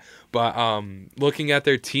about that. But looking at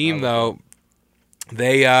their team, though,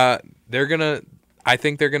 I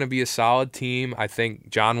think they're gonna be a solid team. I think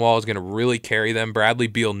John Wall is gonna really carry them. Bradley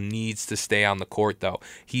Beal needs to stay on the court though.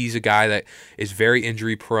 He's a guy that is very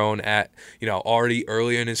injury prone at already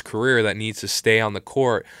early in his career that needs to stay on the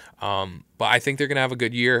court. But I think they're gonna have a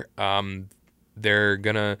good year. They're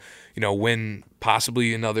gonna win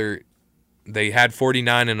possibly another. They had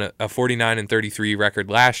 49 and a 49-33 record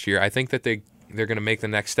last year. I think that they're going to make the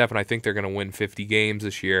next step, and I think they're going to win 50 games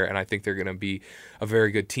this year, and I think they're going to be a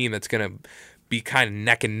very good team that's going to be kind of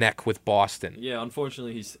neck and neck with Boston. Yeah,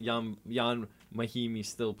 unfortunately, Jan Mahimi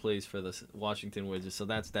still plays for the Washington Wizards, so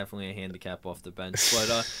that's definitely a handicap off the bench.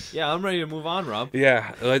 But, yeah, I'm ready to move on, Rob.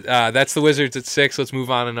 Yeah, that's the Wizards at 6. Let's move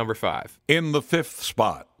on to number 5. In the 5th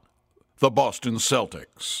spot, the Boston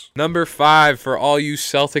Celtics. Number 5 for all you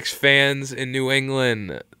Celtics fans in New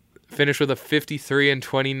England. Finished with a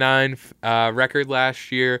 53-29 record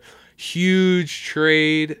last year. Huge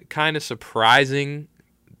trade, kind of surprising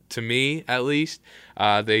to me at least.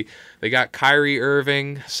 They got Kyrie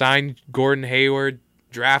Irving, signed Gordon Hayward,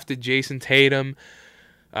 drafted Jason Tatum,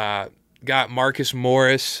 got Marcus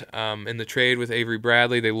Morris in the trade with Avery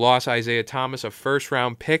Bradley. They lost Isaiah Thomas, a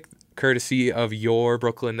first-round pick, courtesy of your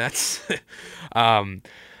Brooklyn Nets.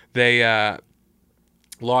 They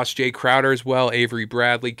lost Jay Crowder as well, Avery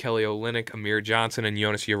Bradley, Kelly Olynyk, Amir Johnson, and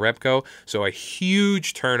Jonas Jerebko. So a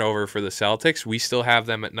huge turnover for the Celtics. We still have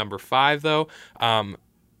them at number 5, though.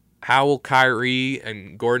 How will Kyrie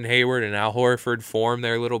and Gordon Hayward and Al Horford form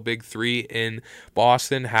their little big three in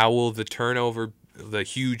Boston? How will the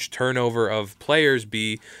huge turnover of players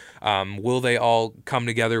be? Will they all come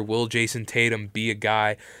together? Will Jason Tatum be a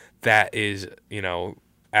guy that is,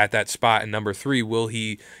 at that spot in number 3? Will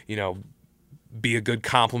he, be a good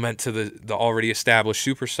complement to the already established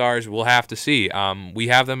superstars? We'll have to see. We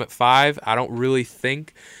have them at 5. I don't really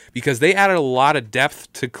think, because they added a lot of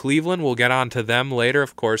depth to Cleveland. We'll get on to them later,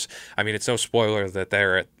 of course. I mean, it's no spoiler that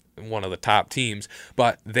they're at one of the top teams,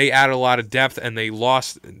 but they added a lot of depth, and they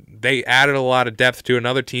added a lot of depth to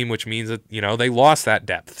another team, which means that, they lost that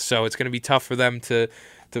depth. So it's going to be tough for them to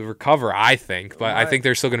recover, I think, but I think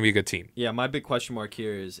they're still going to be a good team. Yeah, my big question mark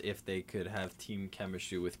here is if they could have team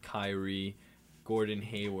chemistry with Kyrie, Gordon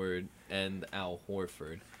Hayward, and Al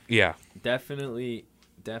Horford. Yeah. Definitely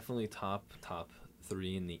top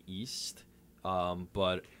 3 in the East.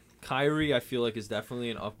 But Kyrie, I feel like, is definitely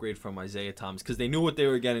an upgrade from Isaiah Thomas, because they knew what they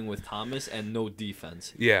were getting with Thomas and no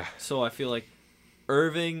defense. Yeah. So I feel like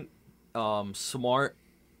Irving, Smart,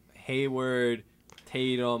 Hayward,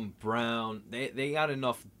 Tatum, Brown, they got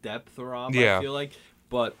enough depth, Rob, yeah. I feel like.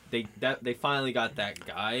 But they finally got that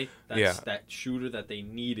guy, that shooter that they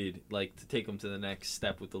needed, like, to take them to the next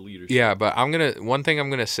step with the leadership. Yeah, but one thing I'm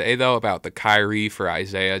gonna say though about the Kyrie for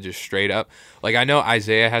Isaiah, just straight up, like, I know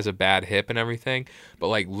Isaiah has a bad hip and everything, but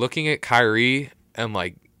like looking at Kyrie and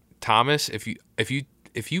like Thomas, if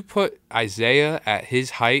you put Isaiah at his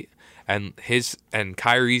height and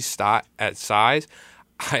Kyrie's at size,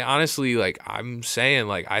 I honestly, I'm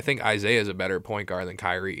saying, I think Isaiah is a better point guard than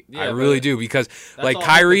Kyrie. Yeah, I really do, because,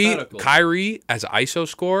 Kyrie as ISO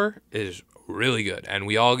scorer is really good, and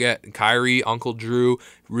we all get Kyrie, Uncle Drew,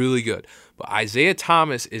 really good. But Isaiah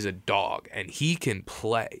Thomas is a dog, and he can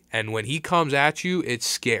play, and when he comes at you, it's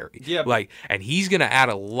scary. Yeah, and he's gonna add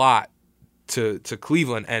a lot to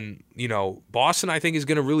Cleveland, and Boston, I think, is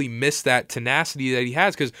gonna really miss that tenacity that he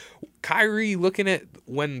has, because Kyrie, looking at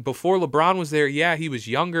before LeBron was there, yeah, he was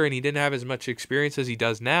younger and he didn't have as much experience as he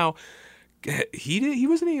does now. He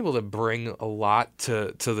wasn't able to bring a lot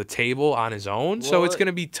to the table on his own, so it's going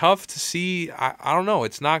to be tough to see. I don't know.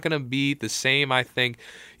 It's not going to be the same, I think,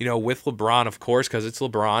 with LeBron, of course, because it's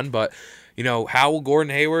LeBron. But how will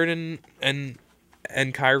Gordon Hayward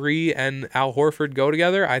and Kyrie and Al Horford go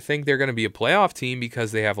together? I think they're going to be a playoff team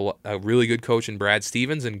because they have a really good coach in Brad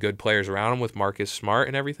Stevens and good players around him with Marcus Smart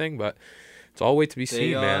and everything. But it's all wait to be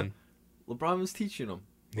seen, man. LeBron was teaching them.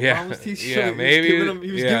 Yeah, maybe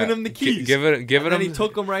he was giving him the keys. Giving him. And he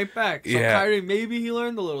took them right back. So Kyrie, maybe he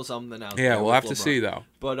learned a little something out there. Yeah, we'll have to see though.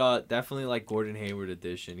 But definitely like Gordon Hayward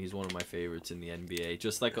addition. He's one of my favorites in the NBA.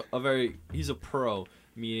 Just like he's a pro.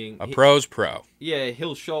 Meaning a pro's pro. Yeah,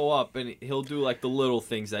 he'll show up and he'll do like the little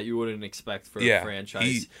things that you wouldn't expect for a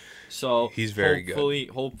franchise. He's very good.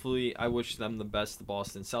 Hopefully, I wish them the best, the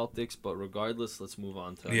Boston Celtics. But regardless, let's move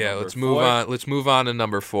on to let's move on. Let's move on to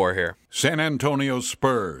number 4 here. San Antonio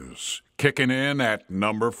Spurs kicking in at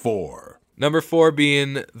number 4. Number 4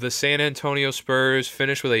 being the San Antonio Spurs,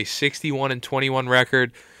 finished with a 61-21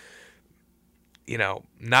 record.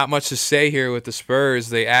 Not much to say here with the Spurs.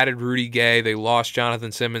 They added Rudy Gay. They lost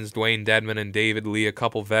Jonathan Simmons, Dwayne Dedmon, and David Lee, a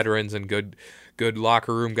couple veterans and good good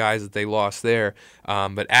locker room guys that they lost there.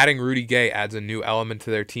 But adding Rudy Gay adds a new element to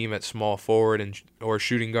their team at small forward and or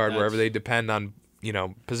shooting guard, wherever they depend on,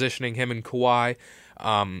 positioning him and Kawhi.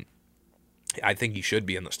 I think he should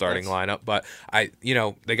be in the starting lineup, but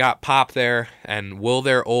they got Pop there, and will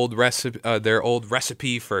their old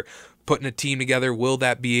recipe for putting a team together, will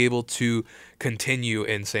that be able to continue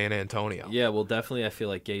in San Antonio? Yeah, well, definitely. I feel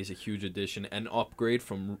like Gay is a huge addition and upgrade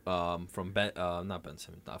from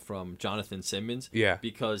Jonathan Simmons. Yeah,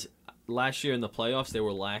 because last year in the playoffs they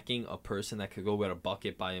were lacking a person that could go get a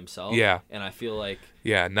bucket by himself. Yeah, and I feel like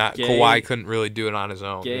Kawhi couldn't really do it on his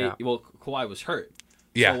own. Well, Kawhi was hurt.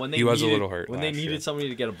 Yeah, so when he was a little hurt. When they needed somebody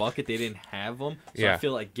to get a bucket, they didn't have him. So I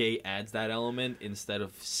feel like Gay adds that element instead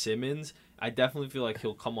of Simmons. I definitely feel like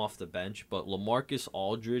he'll come off the bench, but LaMarcus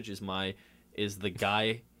Aldridge is the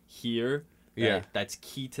guy here that's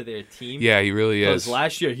key to their team. Yeah, he really is. Because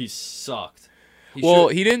last year he sucked. He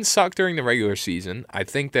didn't suck during the regular season. I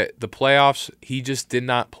think that the playoffs, he just did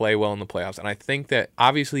not play well in the playoffs. And I think that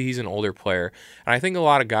obviously he's an older player, and I think a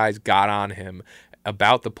lot of guys got on him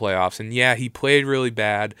about the playoffs. And yeah, he played really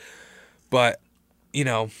bad, but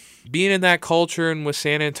being in that culture and with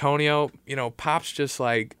San Antonio, Pop's just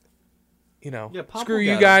like, screw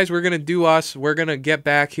you guys. We're going to do us. We're going to get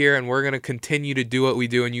back here, and we're going to continue to do what we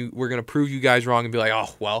do, and we're going to prove you guys wrong and be like,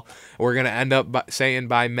 oh, well, we're going to end up saying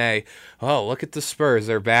by May, oh, look at the Spurs.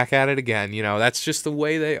 They're back at it again. That's just the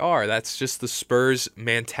way they are. That's just the Spurs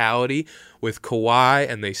mentality with Kawhi,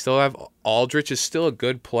 and they still have Aldridge is still a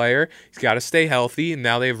good player. He's got to stay healthy, and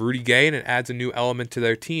now they have Rudy Gay, and it adds a new element to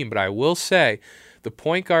their team. But I will say, the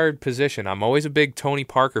point guard position, I'm always a big Tony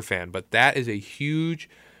Parker fan, but that is a huge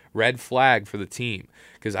red flag for the team,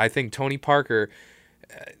 because I think Tony Parker,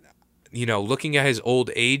 looking at his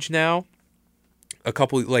old age now, a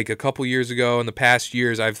couple years ago, in the past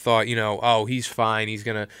years, I've thought, oh, he's fine, he's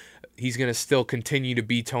gonna still continue to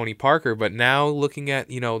be Tony Parker. But now looking at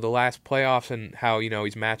the last playoffs and how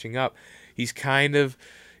he's matching up, he's kind of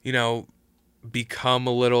become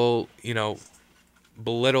a little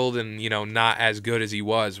belittled and not as good as he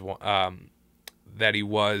was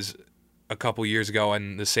a couple years ago,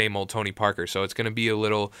 and the same old Tony Parker. So it's going to be a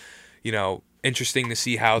little, interesting to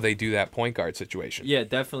see how they do that point guard situation. Yeah,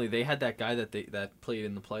 definitely. They had that guy that played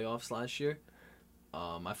in the playoffs last year.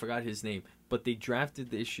 I forgot his name, but they drafted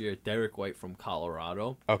this year Derek White from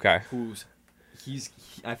Colorado. Okay.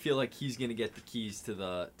 I feel like he's going to get the keys to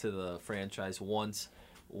the franchise once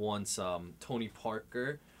Tony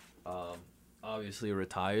Parker obviously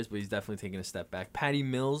retires, but he's definitely taking a step back. Patty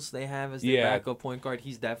Mills they have as their backup point guard.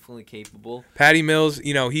 He's definitely capable. Patty Mills,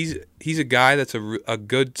 he's a guy that's a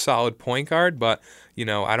good solid point guard, but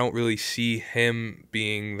I don't really see him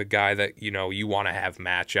being the guy that you want to have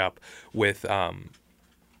match up with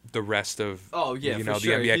the rest of the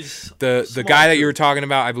NBA. He's the guy that you were talking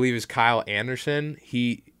about, I believe, is Kyle Anderson.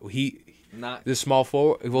 He Not the small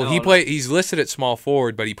forward. Well, he's listed at small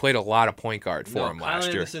forward, but he played a lot of point guard for him last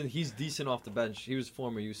year. Anderson, he's decent off the bench. He was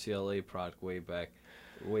former UCLA product way back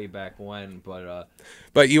when.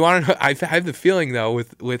 But you want to know? I have the feeling though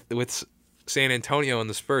with San Antonio and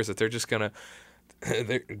the Spurs that they're just gonna.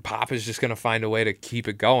 Pop is just gonna find a way to keep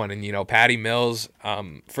it going, and Patty Mills.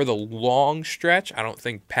 For the long stretch, I don't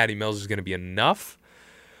think Patty Mills is gonna be enough.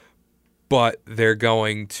 But they're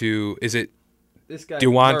going to. Is it? This guy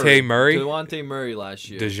Dejounte Murray? Dejounte Murray last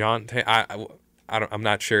year. I'm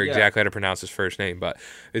not sure exactly how to pronounce his first name, but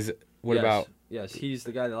about? Yes, he's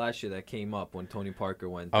the guy that last year that came up when Tony Parker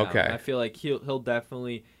went down. Okay. And I feel like he'll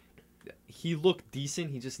definitely. He looked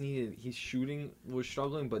decent. His shooting was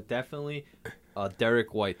struggling, but definitely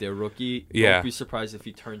Derek White, their rookie. Yeah. Don't be surprised if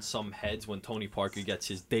he turns some heads when Tony Parker gets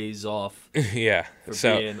his days off. Yeah.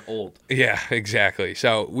 For being old. Yeah, exactly.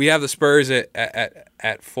 So we have the Spurs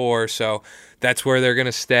at 4, so that's where they're going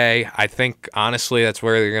to stay. I think, honestly, that's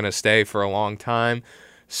where they're going to stay for a long time.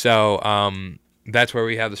 So that's where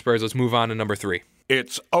we have the Spurs. Let's move on to number 3.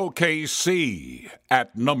 It's OKC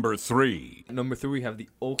at number 3. Number 3, we have the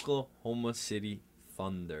Oklahoma City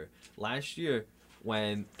Thunder. Last year,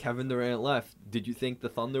 when Kevin Durant left, did you think the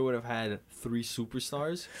Thunder would have had 3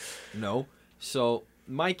 superstars? No. So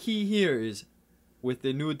my key here is with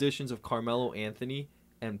the new additions of Carmelo Anthony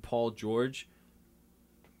and Paul George,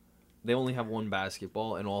 they only have one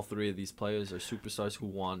basketball, and all 3 of these players are superstars who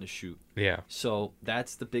want to shoot. Yeah. So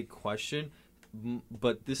that's the big question.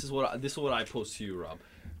 But this is what I pose to you, Rob.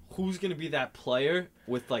 Who's going to be that player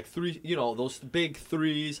with like 3, those big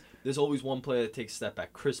threes? There's always one player that takes a step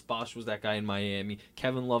back. Chris Bosh was that guy in Miami.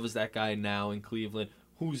 Kevin Love is that guy now in Cleveland.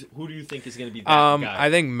 Who do you think is going to be that guy? I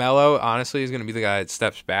think Melo, honestly, is going to be the guy that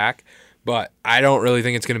steps back, but I don't really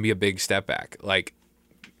think it's going to be a big step back. Like,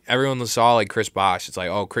 everyone saw like Chris Bosh. It's like,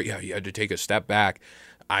 oh, yeah, you had to take a step back.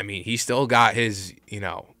 I mean, he still got his,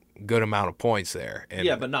 good amount of points there. And,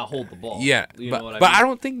 yeah, but not hold the ball. Yeah, You but know what I but mean? I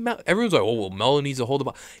don't think everyone's like, oh, well, Melo needs to hold the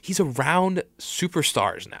ball. He's around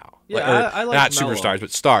superstars now. Yeah, I like not Melo. superstars,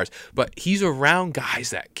 but stars. But he's around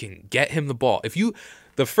guys that can get him the ball.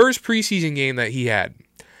 The first preseason game that he had,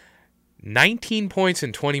 19 points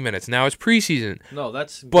in 20 minutes. Now it's preseason. No,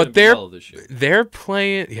 that's But Melo this year. they're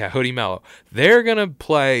playing, Hoodie Melo. They're gonna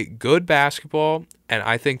play good basketball, and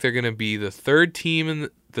I think they're gonna be the third team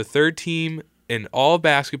in all of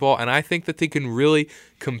basketball, and I think that they can really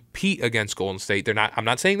compete against Golden State. I'm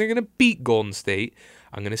not saying they're gonna beat Golden State.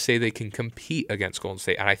 I'm gonna say they can compete against Golden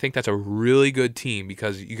State, and I think that's a really good team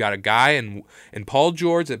because you got a guy in Paul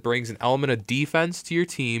George that brings an element of defense to your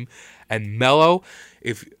team, and Melo,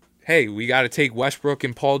 hey, we got to take Westbrook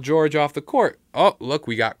and Paul George off the court. Oh, look,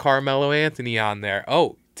 we got Carmelo Anthony on there.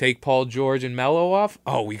 Oh, take Paul George and Melo off.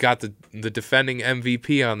 Oh, we got the defending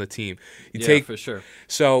MVP on the team. For sure.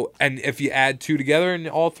 So, and if you add two together and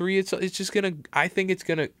all three, it's just gonna. I think it's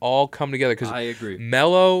gonna all come together because I agree.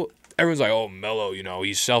 Melo. Everyone's like, oh, Melo,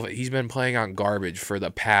 he's been playing on garbage for the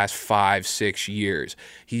past 5-6 years.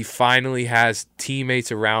 He finally has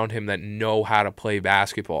teammates around him that know how to play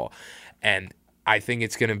basketball, and I think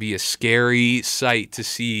it's going to be a scary sight to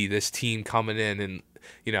see this team coming in. And,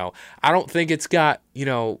 I don't think it's got,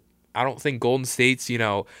 I don't think Golden State's,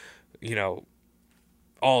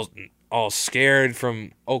 all scared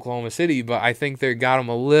from Oklahoma City, but I think they got them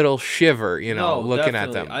a little shiver, looking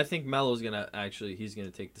at them. I think Melo's he's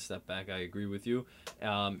going to take the step back. I agree with you.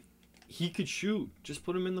 He could shoot. Just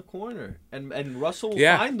put him in the corner. And Russell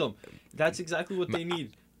will find them. That's exactly what they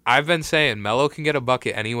need. I've been saying Melo can get a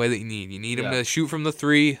bucket any way that you need. You need him to shoot from the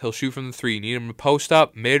three, he'll shoot from the three. You need him to post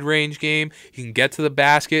up, mid-range game. He can get to the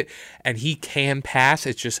basket, and he can pass.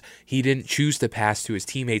 It's just he didn't choose to pass to his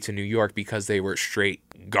teammates in New York because they were straight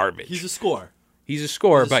garbage. He's a scorer. He's a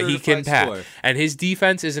scorer, but he can pass. Scorer. And his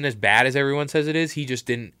defense isn't as bad as everyone says it is. He just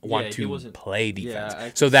didn't want to play defense. Yeah,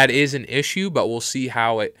 so that is an issue, but we'll see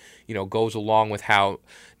how it goes along with how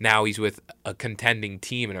now he's with a contending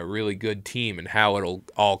team and a really good team and how it'll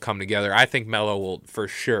all come together. I think Melo will for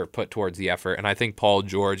sure put towards the effort, and I think Paul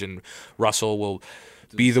George and Russell will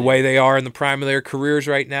be the way they are in the prime of their careers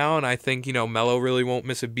right now, and I think, Melo really won't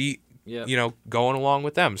miss a beat. Yep. Going along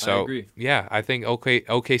with them. So, I agree. Yeah, I think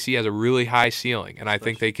OKC has a really high ceiling, and I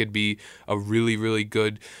think they could be a really, really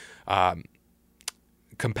good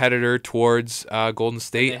competitor towards Golden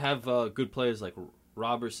State. And they have good players like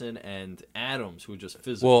Robertson and Adams, who are just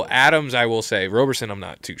physical. Well, Adams, I will say. Roberson, I'm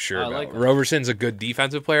not too sure about. Like Roberson's a good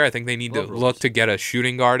defensive player. I think they need to look to get a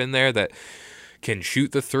shooting guard in there that can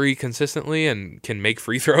shoot the three consistently and can make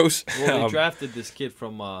free throws. Well, they drafted this kid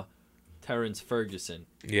from Terrence Ferguson.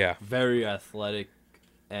 Yeah. Very athletic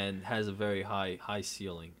and has a very high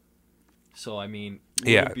ceiling. So, I mean,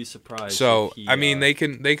 wouldn't be surprised. So, if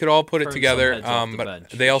he, they could all put it together. But But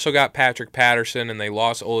they also got Patrick Patterson, and they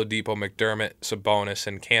lost Oladipo, McDermott, Sabonis,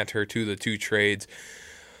 and Cantor to the two trades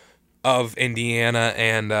of Indiana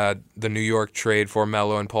and the New York trade for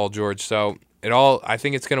Melo and Paul George. So, I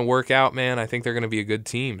think it's going to work out, man. I think they're going to be a good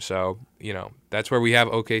team. So, that's where we have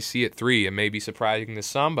OKC at 3. It may be surprising to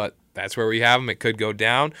some, but that's where we have them. It could go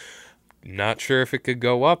down. Not sure if it could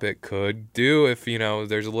go up. It could do if,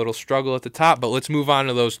 there's a little struggle at the top. But let's move on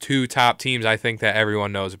to those two top teams I think that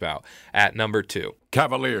everyone knows about. At number 2.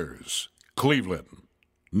 Cavaliers, Cleveland,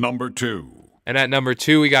 number 2. And at number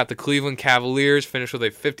 2, we got the Cleveland Cavaliers, finished with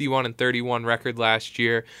a 51-31 record last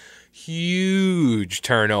year. Huge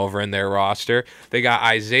turnover in their roster. They got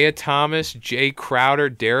Isaiah Thomas, Jay Crowder,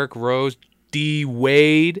 Derrick Rose, D.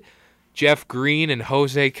 Wade, Jeff Green, and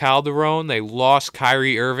Jose Calderon. They lost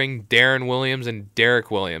Kyrie Irving, Darren Williams, and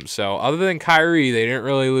Derek Williams. So other than Kyrie, they didn't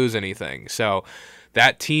really lose anything. So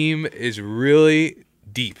that team is really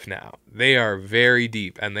deep now. They are very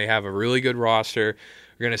deep, and they have a really good roster.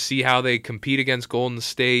 We're going to see how they compete against Golden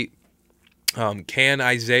State. Can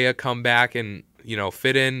Isaiah come back and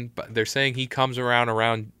fit in? But they're saying he comes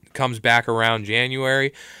back around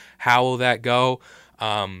January. How will that go?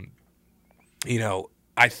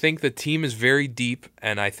 I think the team is very deep,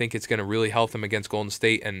 and I think it's going to really help them against Golden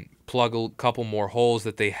State and plug a couple more holes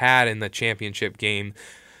that they had in the championship game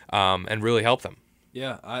and really help them.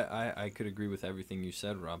 Yeah, I could agree with everything you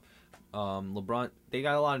said, Rob. LeBron, they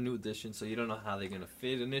got a lot of new additions, so you don't know how they're going to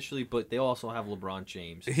fit initially, but they also have LeBron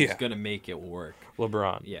James. He's going to make it work.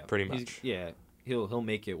 LeBron, pretty much. He'll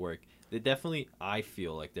make it work. They definitely, I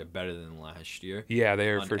feel like they're better than last year. Yeah, they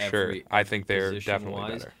are for sure. I think they're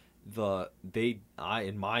definitely better.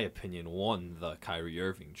 In my opinion, won the Kyrie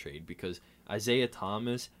Irving trade because Isaiah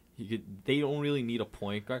Thomas They don't really need a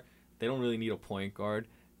point guard. They don't really need a point guard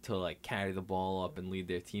to like carry the ball up and lead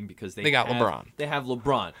their team because they got LeBron. They have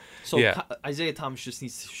LeBron. So Yeah. Isaiah Thomas just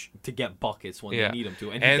needs to get buckets when Yeah. they need him to,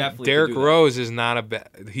 and And Derrick Rose is not a bad.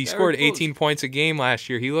 He scored 18 points a game last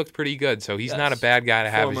year. He looked pretty good, so he's not a bad guy to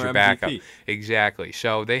have as Former your backup. MVP. Exactly.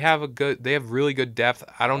 So they have really good depth.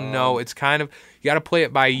 I don't know. It's kind of you got to play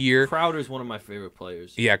it by year. Crowder's one of my favorite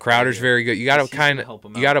players. Yeah, Crowder's very good. You got to kind of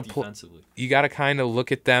defensively. You got to kind of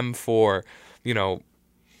look at them for,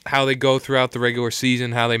 how they go throughout the regular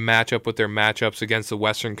season, how they match up with their matchups against the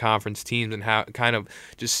Western Conference teams, and how kind of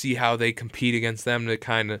just see how they compete against them to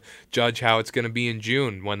kind of judge how it's going to be in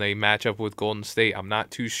June when they match up with Golden State. I'm not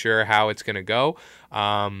too sure how it's going to go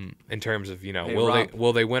in terms of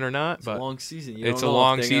will they win or not. It's a long season. It's a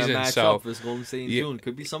long season, so Golden State in June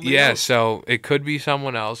could be somebody else. else. So it could be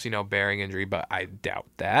someone else, bearing injury, but I doubt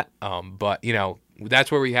that. But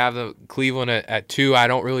that's where we have the Cleveland at 2. I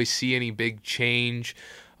don't really see any big change.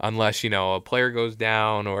 Unless a player goes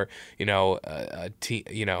down or a team,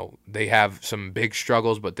 they have some big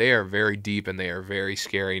struggles, but they are very deep and they are very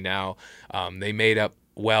scary now. They made up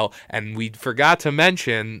well, and we forgot to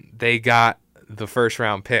mention they got the first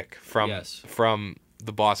round pick from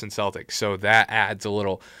the Boston Celtics, so that adds a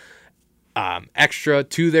little extra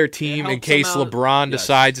to their team in case LeBron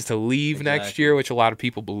decides to leave next year, which a lot of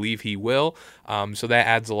people believe he will. So that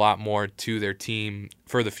adds a lot more to their team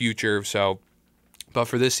for the future. But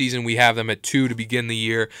for this season, we have them at 2 to begin the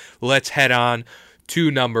year. Let's head on to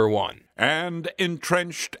number 1. And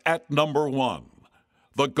entrenched at number 1,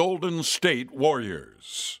 the Golden State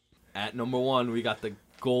Warriors. At number 1, we got the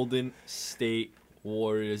Golden State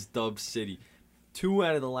Warriors, Dub City. 2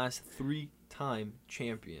 out of the last 3-time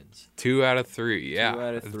champions. 2 out of 3, yeah. 2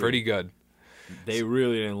 out of 3. Pretty good. They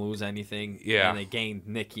really didn't lose anything. Yeah. And they gained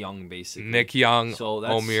Nick Young, basically. Nick Young,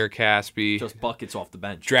 Omir Caspi. Just buckets off the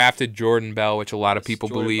bench. Drafted Jordan Bell, which a lot of people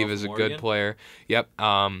believe is a good player. Yep.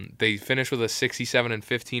 They finished with a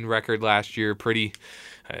 67-15 record last year. Pretty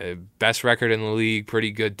best record in the league.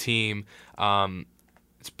 Pretty good team.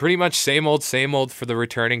 It's pretty much same old for the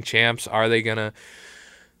returning champs. Are they going to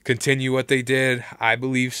continue what they did? I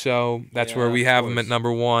believe so. That's where we have them at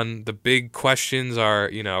number 1. The big questions are,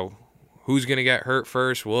 who's going to get hurt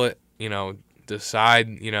first? Will it,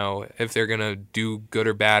 decide, if they're going to do good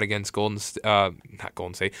or bad against not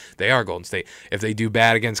Golden State. They are Golden State. If they do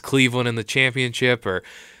bad against Cleveland in the championship, or,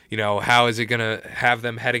 how is it going to have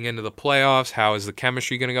them heading into the playoffs? How is the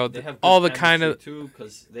chemistry going to go? They have all the kind of too,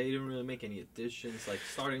 because they didn't really make any additions. Like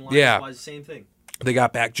starting line-wise, same thing. They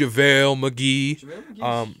got back JaVale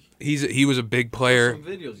McGee. He was a big player. Some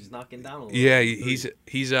videos he's knocking down a little. Yeah, he's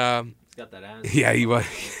got that ass. Yeah, he was.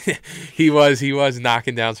 he was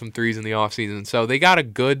knocking down some threes in the offseason. So they got a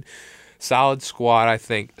good, solid squad, I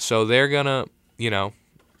think. So they're gonna,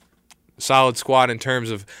 solid squad in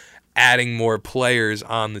terms of adding more players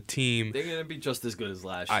on the team. They're gonna be just as good as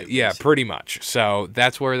last year. Yeah, pretty much. So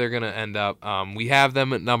that's where they're gonna end up. We have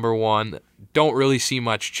them at number 1. Don't really see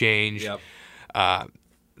much change. Yep.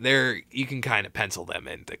 You can kind of pencil them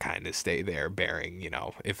in to kind of stay there, bearing,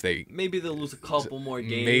 if they... Maybe they'll lose a couple more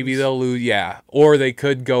games. Maybe they'll lose, yeah. Or they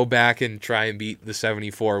could go back and try and beat the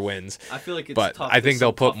 74 wins. I feel like it's tough. But I think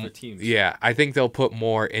they'll put teams. Yeah, I think they'll put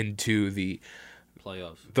more into the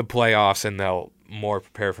playoffs, and they'll more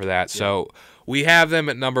prepare for that. Yeah. So we have them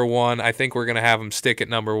at number 1. I think we're going to have them stick at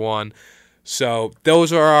number 1. So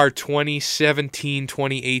those are our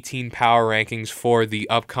 2017-2018 power rankings for the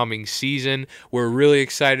upcoming season. We're really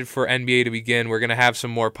excited for NBA to begin. We're going to have some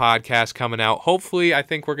more podcasts coming out. Hopefully, I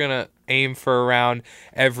think we're going to aim for around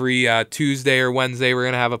every Tuesday or Wednesday. We're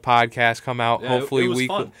going to have a podcast come out. Yeah, hopefully,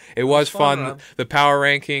 it was fun. The power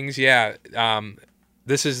rankings, yeah.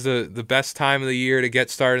 This is the best time of the year to get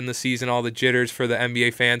started in the season. All the jitters for the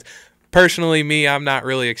NBA fans. Personally, I'm not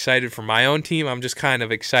really excited for my own team. I'm just kind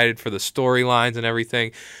of excited for the storylines and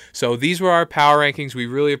everything. So these were our power rankings. We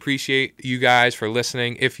really appreciate you guys for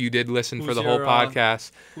listening. If you did listen for the whole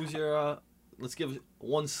podcast. Who's your let's give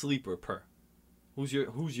one sleeper per. Who's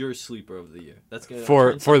your sleeper of the year? That's gonna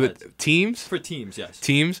for the teams? For teams, yes.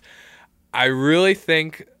 Teams. I really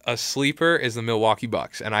think a sleeper is the Milwaukee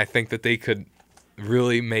Bucks, and I think that they could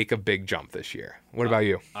really make a big jump this year. What about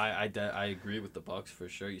you? I agree with the Bucks for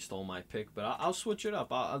sure. You stole my pick, but I'll switch it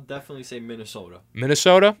up. I'll definitely say Minnesota.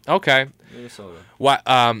 Minnesota? Okay. Minnesota.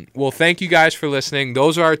 Well, thank you guys for listening.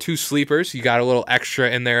 Those are our 2 sleepers. You got a little extra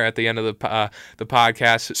in there at the end of the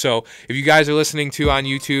podcast. So if you guys are listening on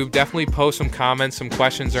YouTube, definitely post some comments, some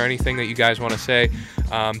questions, or anything that you guys want to say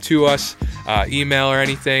to us, email or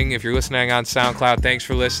anything. If you're listening on SoundCloud, thanks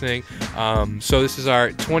for listening. So this is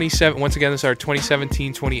our 27. Once again, this is our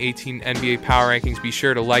 2017-2018 NBA Power Rankings. Be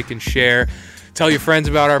sure to like and share. Tell your friends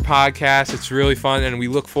about our podcast. It's really fun, and we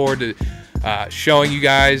look forward to showing you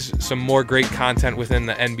guys some more great content within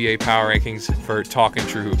the NBA Power Rankings for Talkin'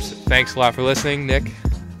 True Hoops. Thanks a lot for listening, Nick.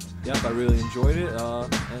 Yep, I really enjoyed it,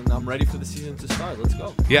 and I'm ready for the season to start. Let's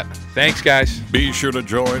go. Yep. Thanks, guys. Be sure to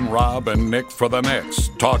join Rob and Nick for the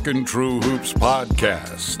next Talkin' True Hoops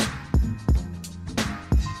podcast.